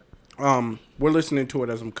 Anyways, we're listening to it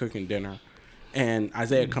as I'm cooking dinner, and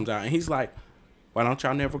Isaiah comes out and he's like, "Why don't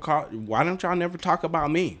y'all never talk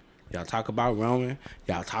about me? Y'all talk about Roman.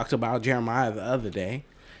 Y'all talked about Jeremiah the other day.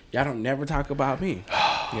 Y'all don't never talk about me."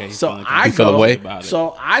 Yeah, he's So feeling I He fell go. away? about it.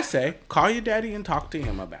 So I say, "Call your daddy and talk to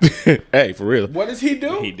him about it." Hey, for real. What does he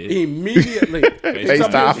do? He did. He immediately picks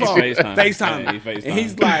up FaceTime. his phone, FaceTime. FaceTime, Yeah, he FaceTime. and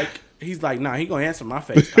he's like, He's like, nah, he gonna answer my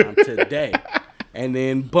FaceTime today. And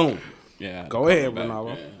then boom. Yeah. I had to Go call ahead, him back.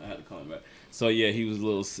 Ronaldo. Yeah, I had to call him back. So yeah, he was a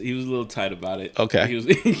little tight about it. Okay. He was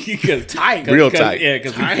because Tight. Real tight. Yeah,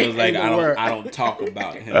 because he Tight feels like ain't the word. I don't talk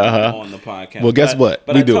about him on the podcast. Well, guess what?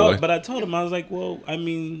 But We I doing. But I told him, I was like, well, I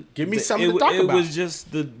mean, Give me something to talk it about. was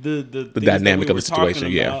just the things dynamic that we of the were talking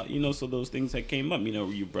situation, yeah. about, you know, so those things that came up, you know,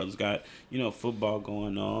 your brother's got, you know, football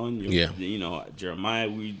going on. Yeah. You know, Jeremiah,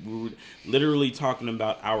 we were literally talking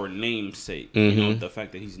about our namesake. You Mm-hmm. know, the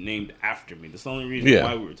fact that he's named after me. That's the only reason Yeah.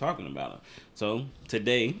 why we were talking about him. So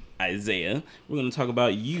today, Isaiah, we're going to talk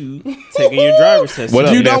about you taking your driver's test. What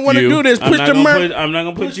up, You don't want to nephew? do this. I'm Push not the gonna murder. put- I'm not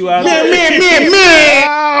gonna put you out Man, there. man.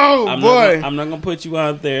 Oh, I'm boy. Not, I'm not gonna put you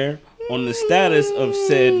out there on the status of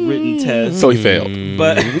said written test. So he failed.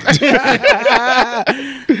 but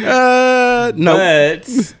No.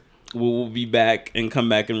 but we'll be back and come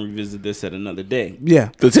back and revisit this at another day. Yeah.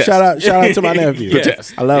 The test. Shout out to my nephew. The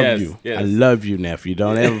test. I love Yes, you. yes. I love you, nephew.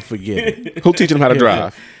 Don't ever forget it. Who teaching him how to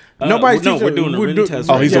drive? Nobody's no, teaching- we're doing a we're written do- test.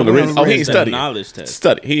 Oh, he's right doing the now. written. Oh, he ain't It's a studying. knowledge test.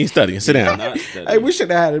 Study. He ain't studying. Sit He's down. not studying. Hey, we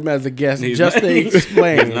should have had him as a guest He's just not- to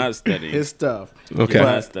explain He's not studying. his stuff. Okay. He's But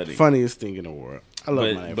not studying. funniest thing in the world. I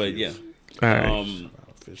love my nephew. But yeah. All right.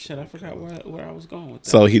 Shit, I forgot where I was going with that.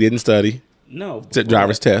 So he didn't study. No. Took before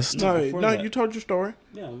driver's that. test. No, before no, that. you told your story.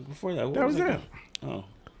 Yeah, before that. What That was I it. going? Oh.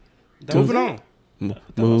 That Moving was on it? I was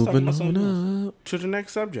talking Moving about something on up. to the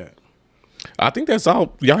next subject. I think that's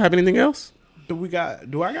all. Y'all have anything else? Do I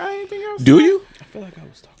got anything else? Do you? I feel like I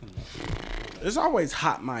was talking about There's always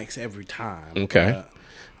hot mics every time. Okay. but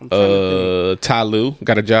I'm trying to think. Ty Lue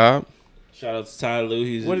got a job. Shout out to Ty Lue.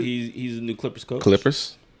 He's What- he's a new Clippers coach.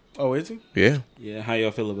 Clippers. Oh, is he? Yeah. Yeah, how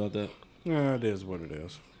y'all feel about that? Yeah, it is what it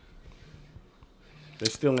is. They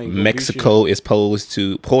still ain't gonna beat Mexico is poised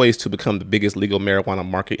to become the biggest legal marijuana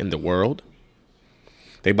market in the world.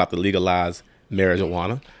 They about to legalize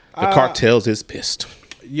marijuana. The cartels is pissed.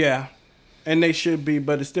 you. Yeah, and they should be,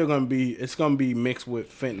 but it's still gonna be mixed with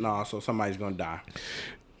fentanyl, so somebody's gonna die.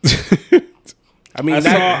 I mean,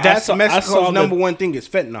 that's Mexico's number one thing is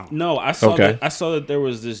fentanyl. No, I saw Okay. that. I saw that there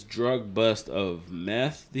was this drug bust of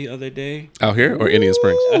meth the other day. Out here or Indian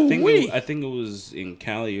Springs? I think Ooh-wee. I think it was in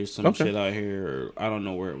Cali or some Okay. shit out here. Or I don't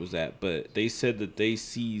know where it was at, but they said that they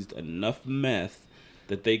seized enough meth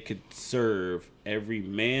that they could serve every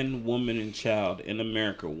man, woman, and child in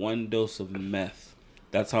America one dose of meth.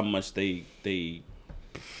 That's how much they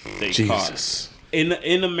caught. Jesus.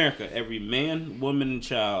 In America, every man, woman, and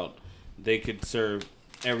child, they could serve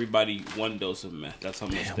everybody one dose of meth. That's how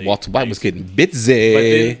much they. Walter White was they- getting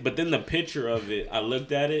busy. But then the picture of it, I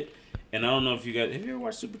looked at it, and I don't know if you guys have you ever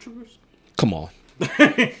watched Super Troopers? Come on.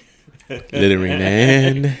 Littering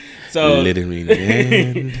man. So Littering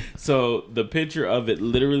man. So the picture of it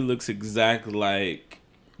literally looks exactly like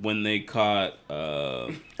when they caught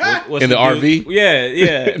what's In the dude? RV?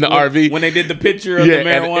 Yeah. In the when, RV? when they did the picture of the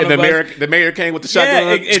marijuana and bus. the mayor came with the Yeah,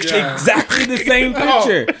 shotgun. it's exactly the same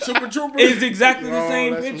picture. Super Trooper. It's exactly the Oh,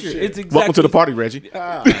 same that's some picture. shit. It's exactly Welcome to the party, Reggie.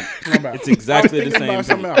 It's exactly the I was thinking same about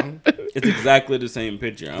something picture. else. It's exactly the same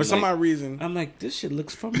picture. For some odd reason, I'm like, this shit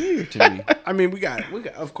looks familiar to me. I mean, we got.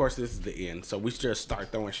 Of course, this is the end, so we should just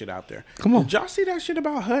start throwing shit out there. Come on. Did y'all see that shit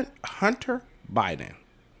about Hunter Biden?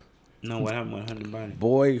 No, what happened with Hunter Biden?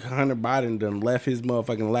 Boy, Hunter Biden done left his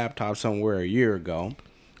motherfucking laptop somewhere a year ago,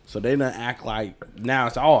 so they done act like now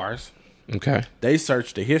it's ours. Okay. They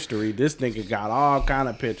searched the history. This nigga got all kind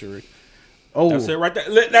of pictures. Oh, That's it right there.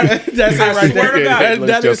 That's That's it right swear there. to God. That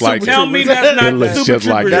looks That just is like Super it. Tell me Troopers. that's not It the looks Super just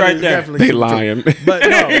like Troopers that. right is there. definitely They Super lying. But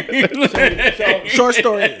no.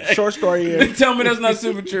 Short story is Tell me that's not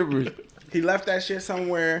Super Troopers. he left that shit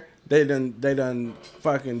somewhere. They done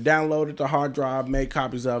fucking downloaded the hard drive, made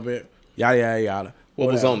copies of it. Yada yada yada. What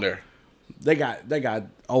was Whatever. on there? They got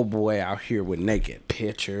old boy out here with naked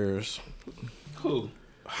pictures. Who?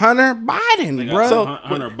 Hunter Biden, got bro. some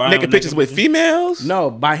Hunter Biden Naked pictures with females? No,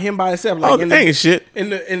 by him by himself. Like Oh, in dang the, shit. in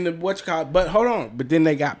the what you call it. But hold on. But then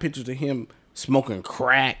they got pictures of him smoking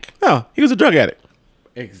crack. No, he was a drug addict.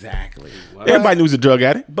 Exactly. Everybody knew he was a drug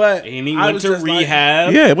addict. But And he I went was to just like-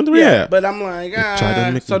 rehab. Yeah, went to Yeah, rehab. but I'm like, try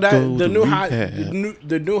to make so me that go the to new hot rehab.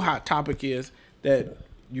 the new hot topic is that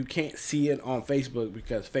you can't see it on Facebook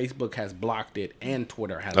because Facebook has blocked it and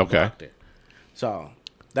Twitter has Okay. blocked it. So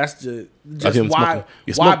that's just him why smoking.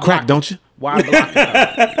 You smoke crack, block it? don't you? Why block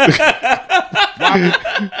it?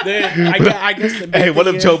 Then I guess the big Hey, what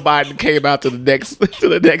thing if is- Joe Biden came out to the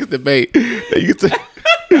next debate? They used to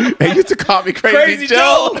They used to call me Crazy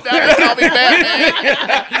Joe. Now they call me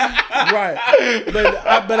Batman. Right,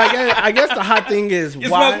 but I guess the hot thing is You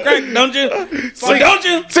why. smoke crack, don't you? Don't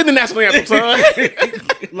you? Sing the national anthem, son.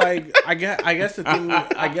 Like I guess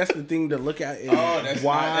the thing to look at is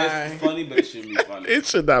why. That's funny, but it shouldn't be funny. It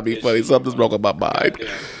should not be funny. Something's wrong with my mind. Yeah,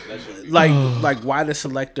 that should be. Like why the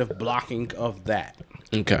selective blocking of that?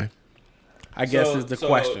 Okay. I guess is the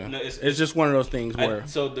question. No, it's just one of those things where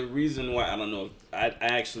So the reason why I don't know, I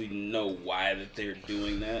actually know why that they're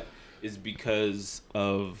doing that is because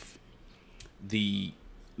of the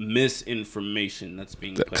misinformation that's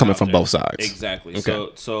being put Coming out from there. both sides. Exactly. Okay.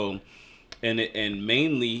 So and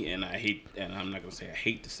mainly, and I'm not gonna say I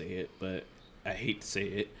hate to say it, but I hate to say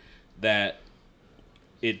it, that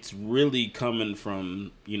it's really coming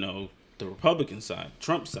from, the Republican side,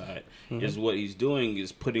 Trump side, is what he's doing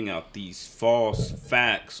is putting out these false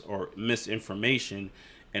facts or misinformation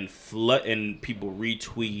and people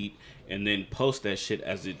retweet and then post that shit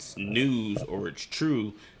as it's news or it's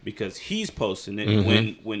true because he's posting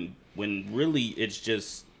it when really it's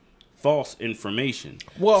just false information.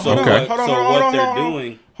 Well, So hold what- on, so hold on, what hold they're on,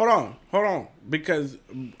 doing- Hold on, because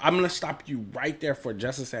I'm gonna stop you right there for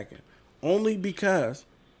just a second. Only because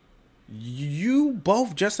you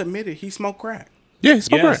both just admitted he smoked crack, Yeah, it's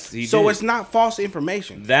Yes, he so did. it's not false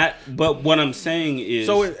information. But what I'm saying is,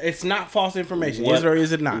 So it's not false information. Is it or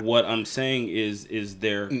is it not? What I'm saying is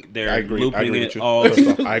they're I agree looping with it you. all. First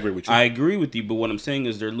off, I agree with you. I agree with you, but what I'm saying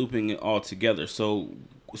is they're looping it all together. So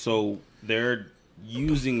they're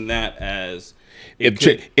using that as If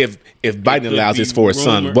Biden could allows be this for his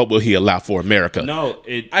son, rumor. what will he allow for America? no.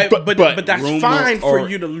 But that's rumor fine or-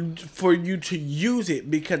 for you to use it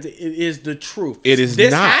because it is the truth. It is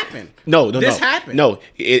this not. happened. No. This happened. No,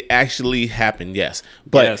 it actually happened. Yes,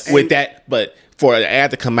 but Yes. with that, but for an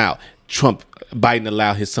ad to come out, Biden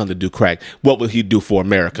allowed his son to do crack. What will he do for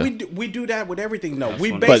America? We do that with everything. No,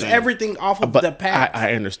 we what base I'm saying. everything off of but the past.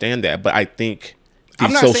 I understand that, but I think I'm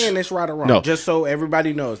these not social- saying this right or wrong. No. Just so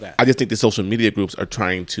everybody knows that. I just think the social media groups are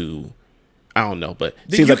trying to. I don't know, but it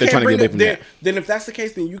Then seems you like they're can't trying to bring get away up- from then, that. then if that's the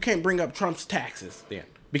case, then you can't bring up Trump's taxes then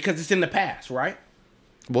because it's in the past, right?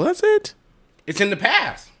 Well, that's it. It's in the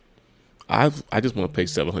past. I just want to pay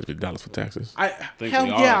 $750 for taxes. think Hell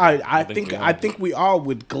we all yeah, do. I think we all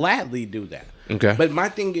would gladly do that. Okay. But my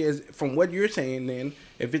thing is, from what you're saying, then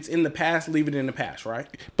if it's in the past, leave it in the past, right?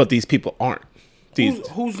 But these people aren't. These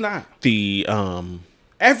Who's not? the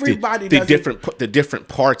Everybody the does different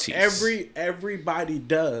parties. everybody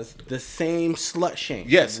does the same slut shame.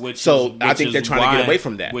 Yes. Which So is- I which think is they're trying to why- get away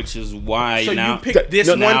from that. Which is why So now you pick this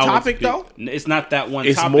no, one now topic it's though. It's not that one.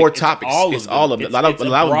 It's topic. more topics. It's all of them. A lot of It's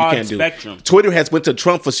them you broad can't do. spectrum. Twitter has went to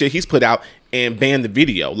Trump for shit he's put out and banned the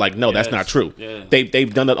video. Like, no, that's Yes. not true. Yeah.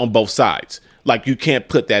 They've done it on both sides. Like, you can't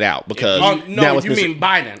put that out because No, now it's you mean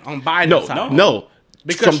Biden on Biden's no, side? no,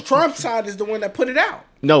 because From- Trump's side is the one that put it out.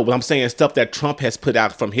 No, but I'm saying stuff that Trump has put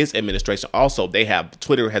out from his administration. Also,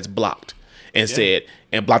 Twitter has blocked and said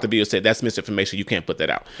and blocked the video. Said that's misinformation. You can't put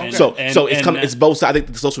that out. And- So and- it's and coming. that- It's both sides. I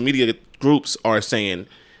think the social media groups are saying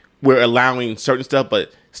we're allowing certain stuff,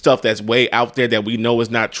 but stuff that's way out there that we know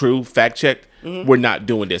is not true, fact checked. We're not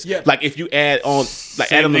doing this. Yeah. Like if you add on, like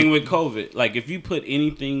Same Adam, thing with COVID. Like if you put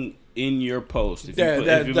anything in your post, if you That- put,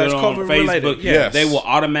 that- if you that's put it on COVID Facebook, related, yes. they will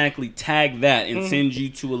automatically tag that and send you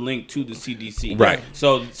to a link to the CDC. Right.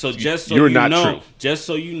 So just so You're you not know, true. just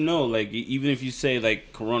so you know, like even if you say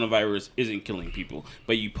like coronavirus isn't killing people,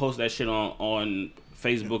 but you post that shit on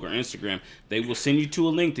Facebook or Instagram, they will send you to a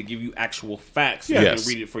link to give you actual facts so you Yes.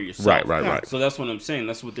 can read it for yourself. Right. So that's what I'm saying.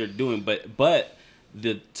 That's what they're doing. But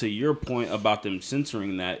to your point about them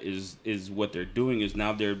censoring that is what they're doing is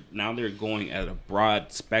now they're going at a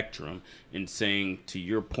broad spectrum and saying, to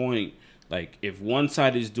your point, like if one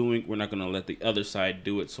side is doing, we're not going to let the other side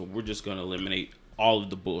do it, so we're just going to eliminate all of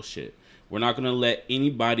the bullshit. We're not going to let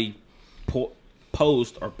anybody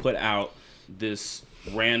post or put out this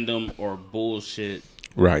random or bullshit,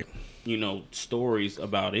 right. stories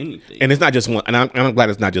about anything. And it's not just one. And I'm glad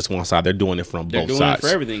it's not just one side. They're doing it from They're both doing sides. it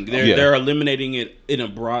for everything. Yeah. They're eliminating it in a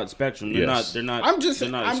broad spectrum. Yes. They're not. I'm just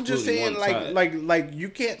excluding saying, one side. like you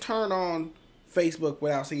can't turn on Facebook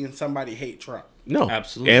without seeing somebody hate Trump. No,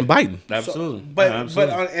 Absolutely. and Biden. Absolutely. But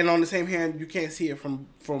Absolutely. and on the same hand, you can't see it from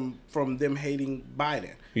them hating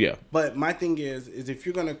Biden. Yeah. But my thing is if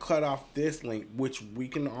you're gonna cut off this link, which we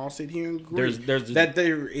can all sit here and agree There's that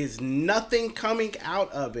there is nothing coming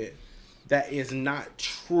out of it that is not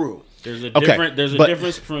true. There's a Okay,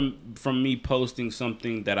 difference from me posting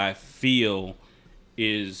something that I feel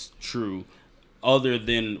is true, other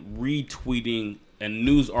than retweeting a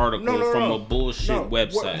news article from a bullshit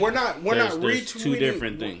website. We're not There's retweeting two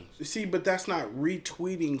different things. see, but that's not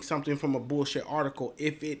retweeting something from a bullshit article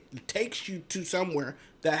if it takes you to somewhere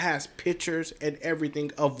that has pictures and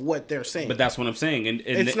everything of what they're saying. But that's what I'm saying, and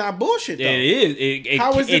it's not bullshit. Though. It is.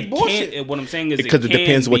 How is it bullshit? What I'm saying is because it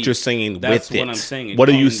depends what you're saying that's with it. what I'm saying. What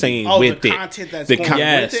are you saying with the it? content that's The going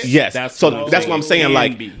yes, with it? yes. That's So what I'm that's saying. what I'm saying. Can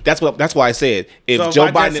Like be. that's why I said if So Joe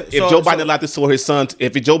if I Biden just- if so- Joe so- Biden allowed this for his son,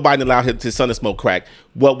 if Joe Biden allowed his son to smoke crack,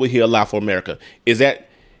 what would he allow for America? Is that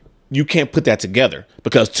you can't put that together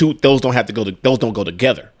because those don't go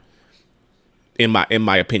together. In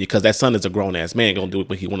my opinion, because that son is a grown ass man gonna do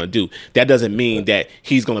what he want to do. That doesn't mean that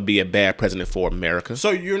he's gonna be a bad president for America. So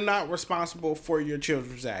you're not responsible for your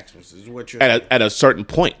children's actions, is what you're saying. At a certain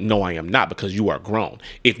point, no, I am not, because you are grown.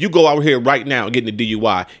 If you go out here right now and get in a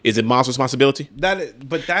DUI, is it mom's responsibility?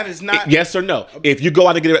 But that is not. Yes or no? If you go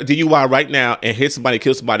out and get a DUI right now and hit somebody,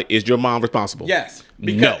 kill somebody, is your mom responsible? Yes.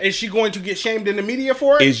 Because No. is she going to get shamed in the media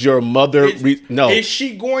for it? Is your mother? No. Is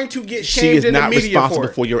she going to get She shamed is in the not media responsible for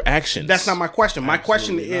it? for your actions. That's not my question. My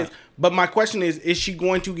Absolutely question is she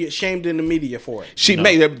going to get shamed in the media for it? She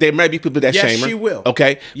may. There may be people that Yes, shame her. she will.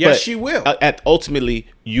 Okay. Yes, But she will. Ultimately,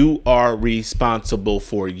 you are responsible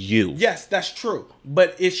for you. Yes, that's true.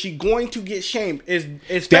 But is she going to get shamed? Is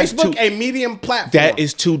That's Facebook two- a medium platform? That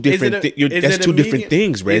is two different. That's two different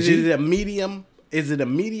things, Reggie. Is it a medium? Is it a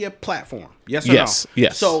media platform? Yes or Yes, no?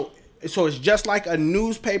 yes. So it's just like a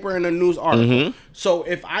newspaper and a news article. Mm-hmm. So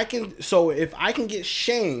if I can get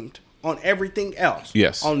shamed on everything else,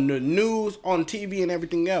 Yes. on the news, on TV, and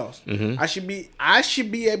everything else, Mm-hmm. I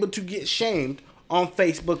should be able to get shamed on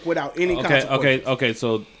Facebook without any consequences. Okay.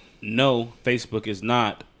 So no, Facebook is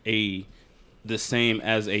not the same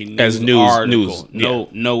as a news news, article. yeah.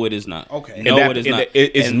 No, it is not. Okay. No, And that- it is and not.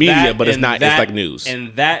 it's And media, but it's and not- it's like news.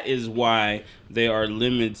 And that is why they are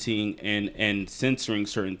limiting and censoring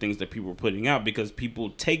certain things that people are putting out, because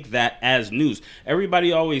people take that as news.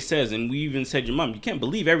 Everybody always says, and we even said your mom, you can't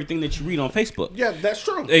believe everything that you read on Facebook. Yeah, that's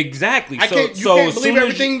true. Exactly. You can't as believe soon as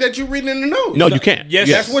everything that you read in the news. No, you can't. Yes.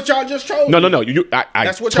 That's what y'all just told me. No. I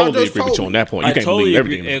That's what y'all totally just agree with you told on me. that point. You I can't totally believe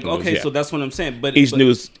agree. everything. in the news, Okay, yeah. so that's what I'm saying. But each but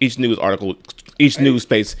news article, each news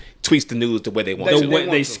space tweets the news the way they want They to. the way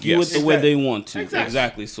want they to. skew Yes. it the way they want to. Exactly.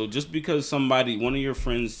 Exactly. So just because one of your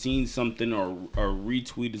friends seen something or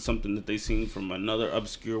retweeted something that they seen from another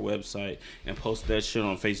obscure website and posted that shit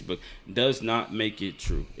on Facebook does not make it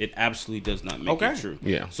true. It absolutely does not make Okay. it true.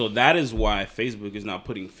 Yeah. So that is why Facebook is not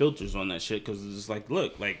putting filters on that shit, because it's just like,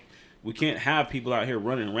 look, like we can't have people out here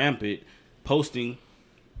running rampant posting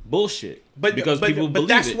bullshit because people but believe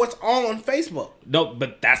that's it. what's all on Facebook. No,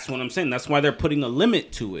 but that's what I'm saying. That's why they're putting a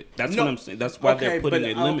limit to it. That's what I'm saying. That's why they're putting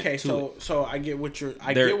a limit to so, it. So I get what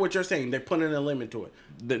you're saying. They're putting a limit to it,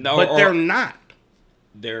 But they're not.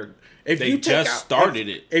 They You take just out- started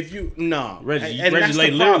it. If you no Reggie that's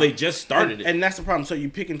the literally problem. just started it. and that's the problem. So you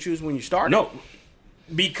pick and choose when you start. No,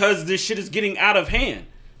 because this shit is getting out of hand.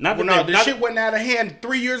 Not Well, that no, they- this not- shit went out of hand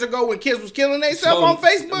 3 years ago when kids was killing themselves on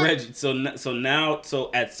Facebook. Reggie, so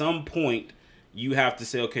at some point you have to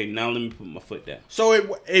say, okay, now let me put my foot down. So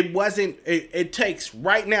it wasn't. It takes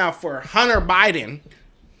right now for Hunter Biden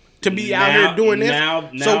to be out here doing this. Now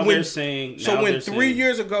they're saying. So now when they're 3 saying-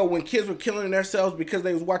 years ago, when kids were killing themselves because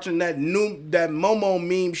they was watching that Momo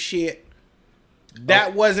meme shit,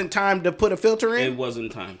 that wasn't time to put a filter in. It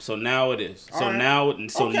wasn't time. So now it is. So All right. now,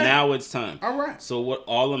 now it's time. All right. So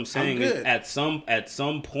all I'm saying is, good. at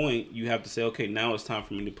some point, you have to say, okay, now it's time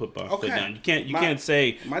for me to put my foot Okay. down. You My- can't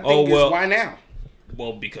say, My thing oh well, is, why now?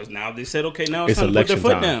 well, because now they said, okay, now it's It's time to put their election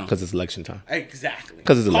foot time down. because it's election time. Exactly.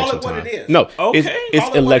 Because it's election Call it time. what it is. No, Okay. it's Call it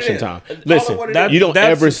what election it is. time. Call it Listen, what it is. you don't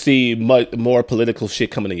That's- ever see more political shit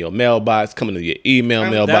coming in your mailbox, coming to your email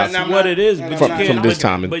mailbox. That's what it is. But From- you can't, from this but-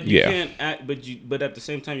 time, but you yeah. can't act. But at the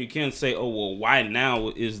same time, you can't say, oh well, why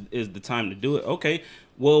now is the time to do it? Okay,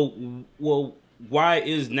 well, why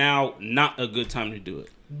is now not a good time to do it?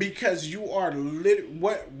 Because you are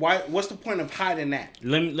what's the point of hiding that?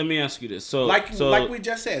 Let me ask you this. So Like we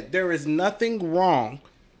just said, there is nothing wrong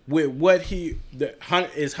with what is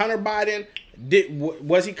Hunter Biden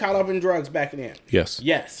was he caught up in drugs back then? Yes.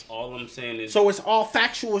 Yes. all I'm saying is, So it's all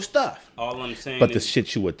factual stuff. all I'm saying But the is,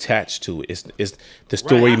 shit you attach to it is the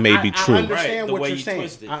story may be I true. understand Right, the what way you're you saying.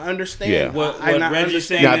 twist it. I understand. Yeah. What I Reggie's understand.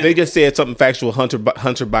 saying Now is- if they just said something factual. Hunter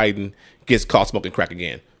Biden gets caught smoking crack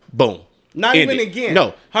again. Boom. Not End even it. again.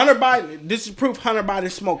 No. Hunter Biden. This is proof Hunter Biden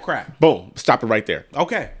smoked crack. Boom. Stop it right there.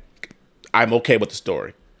 Okay. I'm okay with the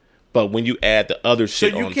story. But when you add the other So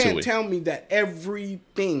shit you onto can't it, tell me that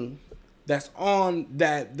everything that's on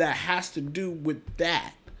that has to do with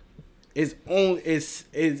that is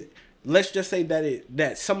let's just say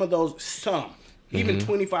that some of those even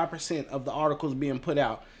 25% of the articles being put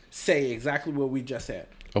out say exactly what we just said.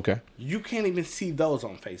 Okay. You can't even see those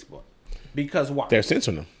on Facebook. Because why? They're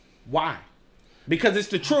censoring them. Why? Because it's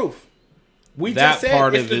the truth. We That just said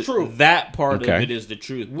part it's of the it, truth. that part Okay. of it is the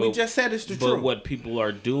truth. We just said it's the But truth. what people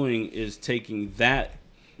are doing is taking that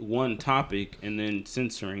one topic and then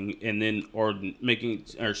censoring and then or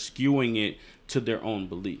skewing it to their own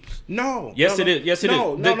beliefs. No. Yes, no, it is. Yes, it is.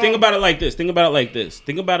 no, no, Think no. about it like this. Think about it like this.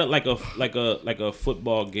 Think about it like a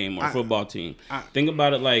football game or football team. Think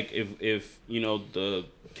about it like if the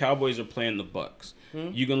Cowboys are playing the Bucks.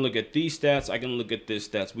 You can look at these stats. I can look at this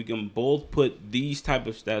stats. We can both put these type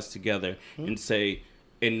of stats together and say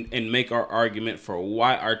and make our argument for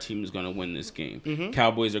why our team is going to win this game.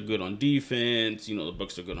 Cowboys are good on defense. The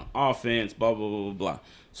Bucks are good on offense. Blah blah blah blah blah.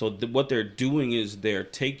 So what they're doing is they're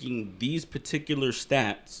taking these particular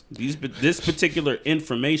stats, this particular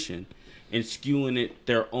information, and skewing it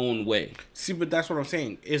their own way. See, but that's what I'm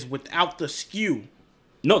saying. Is without the skew.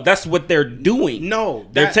 No, that's what they're doing. No,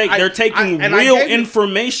 they're taking and I real gave you-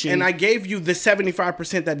 information. And I gave you the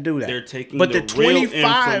 75% that do that. They're taking but the real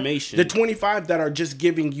information. The 25 that are just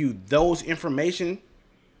giving you those information.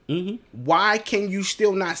 Why can you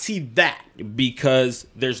still not see that? Because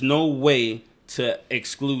there's no way to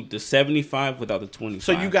exclude the 75 without the 25.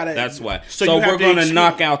 So you gotta. That's why. So So you have we're to going to exclude-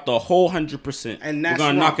 knock out the whole 100%. And that's we're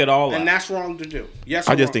going to wrong. knock it all out. And that's wrong to do. Yes.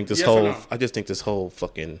 I or just wrong? think this Yes or whole. no? I just think this whole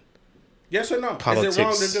fucking. Yes or no? Politics. Is it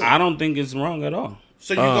wrong to do? I don't think it's wrong at all.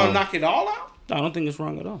 So you're gonna knock it all out? I don't think it's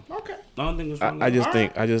wrong at all. Okay. I don't think it's wrong. I at just all.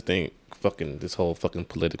 think. I just think fucking this whole fucking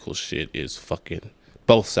political shit is fucking.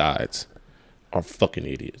 Both sides are fucking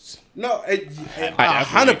idiots. No, I definitely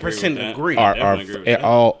 100% agree with agree. that. Are definitely agree with that.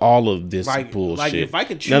 all of this Like- bullshit? like, if I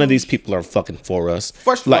could None of choose- these people are fucking for us.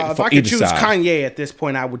 First of Like, all, if for I could either choose side. Kanye at this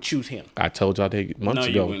point, I would choose him. I told y'all they months No,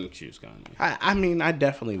 you ago. wouldn't choose Kanye. I mean, I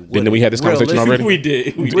definitely would. Didn't we have this conversation already? We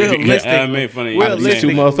did. We did. Realistic- I made fun of you. These two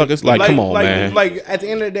motherfuckers. Like, come on, man. Like, at the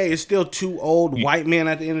end of the day, it's still two old white men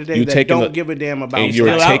at the end of the day you that taking don't the- give a damn about and you're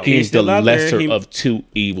still out- taking he's still the out there. lesser He- of two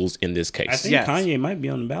evils in this I case. think Yes. Kanye might be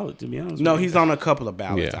on the ballot, to be honest. No, with you. he's on a couple of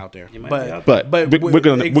ballots Yeah. out there. He might be out there. But we're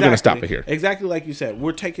gonna stop it here. Exactly like you said,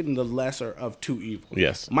 we're taking the lesser of two evils.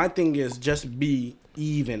 Yes. My thing is just be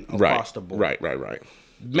even Right. across the board. Right.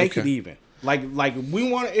 Make it Okay. even. Like we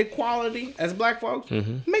want equality as black folks.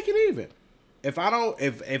 Mm-hmm. Make it even. If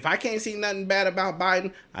I can't see nothing bad about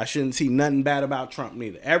Biden, I shouldn't see nothing bad about Trump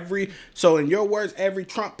neither. So in your words, every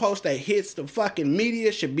Trump post that hits the fucking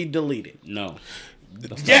media should be deleted. No.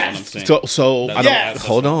 That's Yes. not what I'm saying. So That's- I don't. that's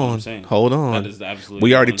Hold not what I'm on. saying. Hold on. That is absolutely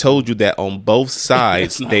We not already what I'm told you that on both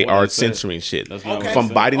sides not they what I are said. censoring shit. That's not Okay. what From I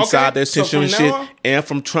said. Biden's Okay, side, they're so censoring from shit, now on- and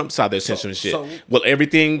from Trump's side, they're censoring shit. so- Will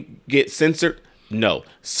everything get censored? No.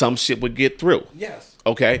 Some shit would get through. Yes.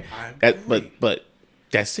 Okay. I agree. But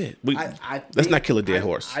that's it. I Let's think- not kill a dead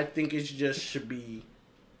horse. I think it just should be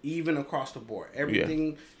even across the board.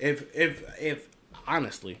 Everything. If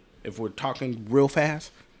honestly, if we're talking real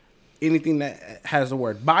fast, anything that has the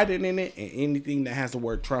word Biden in it and anything that has the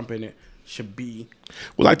word Trump in it should be.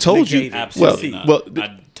 Well, I told you. negated. Absolutely Well, not.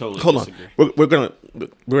 I totally hold disagree.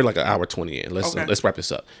 on. We're like an hour 20 in. Okay. Let's wrap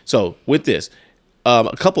this up. So with this, a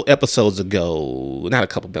couple episodes ago, not a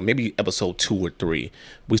couple, but maybe episode 2 or 3,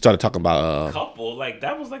 we started talking about Couple, like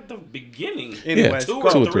that was like the beginning. Anyways, two go,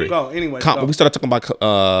 or three. Go. Anyways, go. we started talking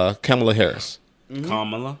about Kamala Harris.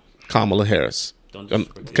 Kamala. Kamala Harris. Don't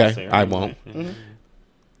disrespect Okay, say her I name, won't. right?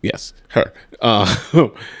 Yes, her.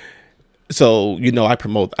 So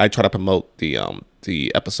I try to promote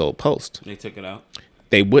the episode post. They took it out.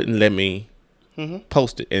 They wouldn't let me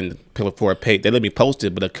post it and for a paid. They let me post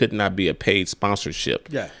it, but it could not be a paid sponsorship.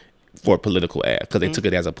 Yeah. For a political ad because they took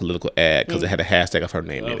it as a political ad because it had a hashtag of her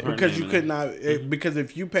name in Of it. her Because name you in could it. not. Because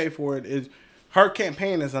if you pay for it, her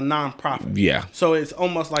campaign is a non-profit. Yeah. So it's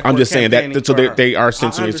almost like I'm we're just saying campaigning that so for her. they are I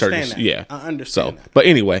censoring certain. understand that. Yeah, I understand So, that. but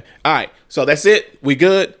anyway, all right. So that's it. We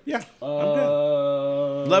good. Yeah, I'm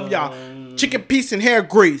good. Love y'all. Chicken piece and hair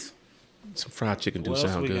grease. Some fried chicken do What else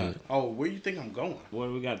sound we good. got? Oh, where you think I'm going? What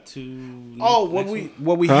we got? Two. Oh, next week?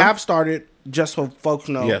 what we Huh? have started, just so folks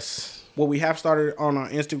know. Yes. What we have started on our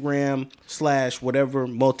Instagram / whatever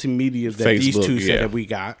multimedia that these Facebook, two said yeah. that we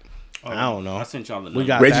got. I don't know. I sent y'all the We number.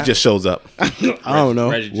 got Reggie that. just shows up. I don't know.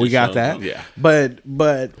 Reggie We just got showed that. up. Yeah.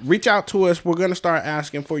 But reach out to us. We're gonna start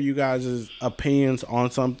asking for you guys' opinions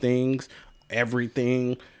on some things,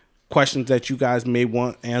 everything, questions that you guys may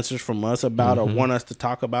want answers from us about or want us to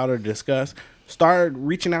talk about or discuss. Start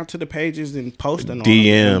reaching out to the pages and posting on them.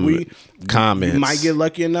 DM, comments. You might get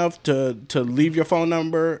lucky enough to leave your phone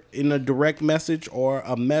number in a direct message or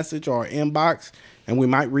a message or inbox, and we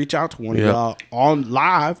might reach out to one Yeah. of y'all on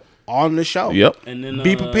live on the show. Yep. And then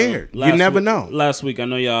Be prepared. You never know. Last week, I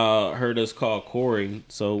know y'all heard us call Corey,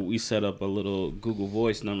 so we set up a little Google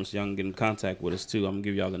Voice number so y'all can get in contact with us too. I'm gonna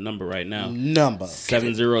give y'all the number right now. Number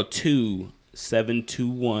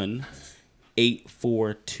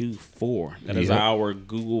 702-721-8424. That is Yep. our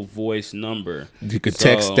Google Voice number. You can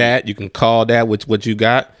text that. You can call that with what you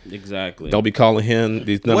got. Exactly. Don't be calling him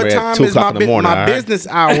these number What at time 2 is o'clock in the morning. my all right? business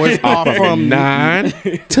hours are from 9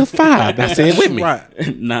 to 5. Now say it with me.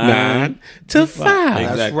 Right. 9 to 5.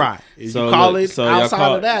 That's Exactly. right. If So you call look, it so y'all outside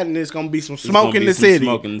call- of that, and it's gonna be some It's smoke gonna in be the some city.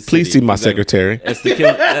 smoke in the Please city. see my Exactly. secretary.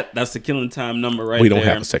 That's the killing time number right there. We don't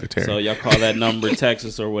have a secretary. So y'all call that number, text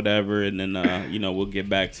us or whatever, and then we'll get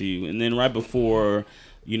back to you. And then right before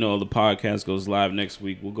the podcast goes live next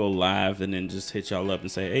week, we'll go live and then just hit y'all up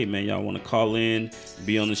and say, hey man, y'all want to call in,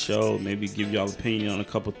 be on the show, maybe give y'all opinion on a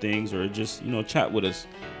couple things, or just chat with us.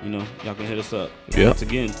 Y'all can hit us up. Yep. Once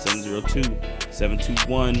again,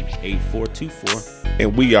 702-721-8424.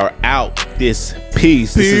 And we are out. This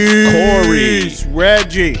is Corey.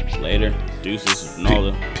 Reggie. Later. Deuces.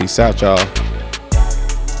 Ronaldo. Peace out, y'all.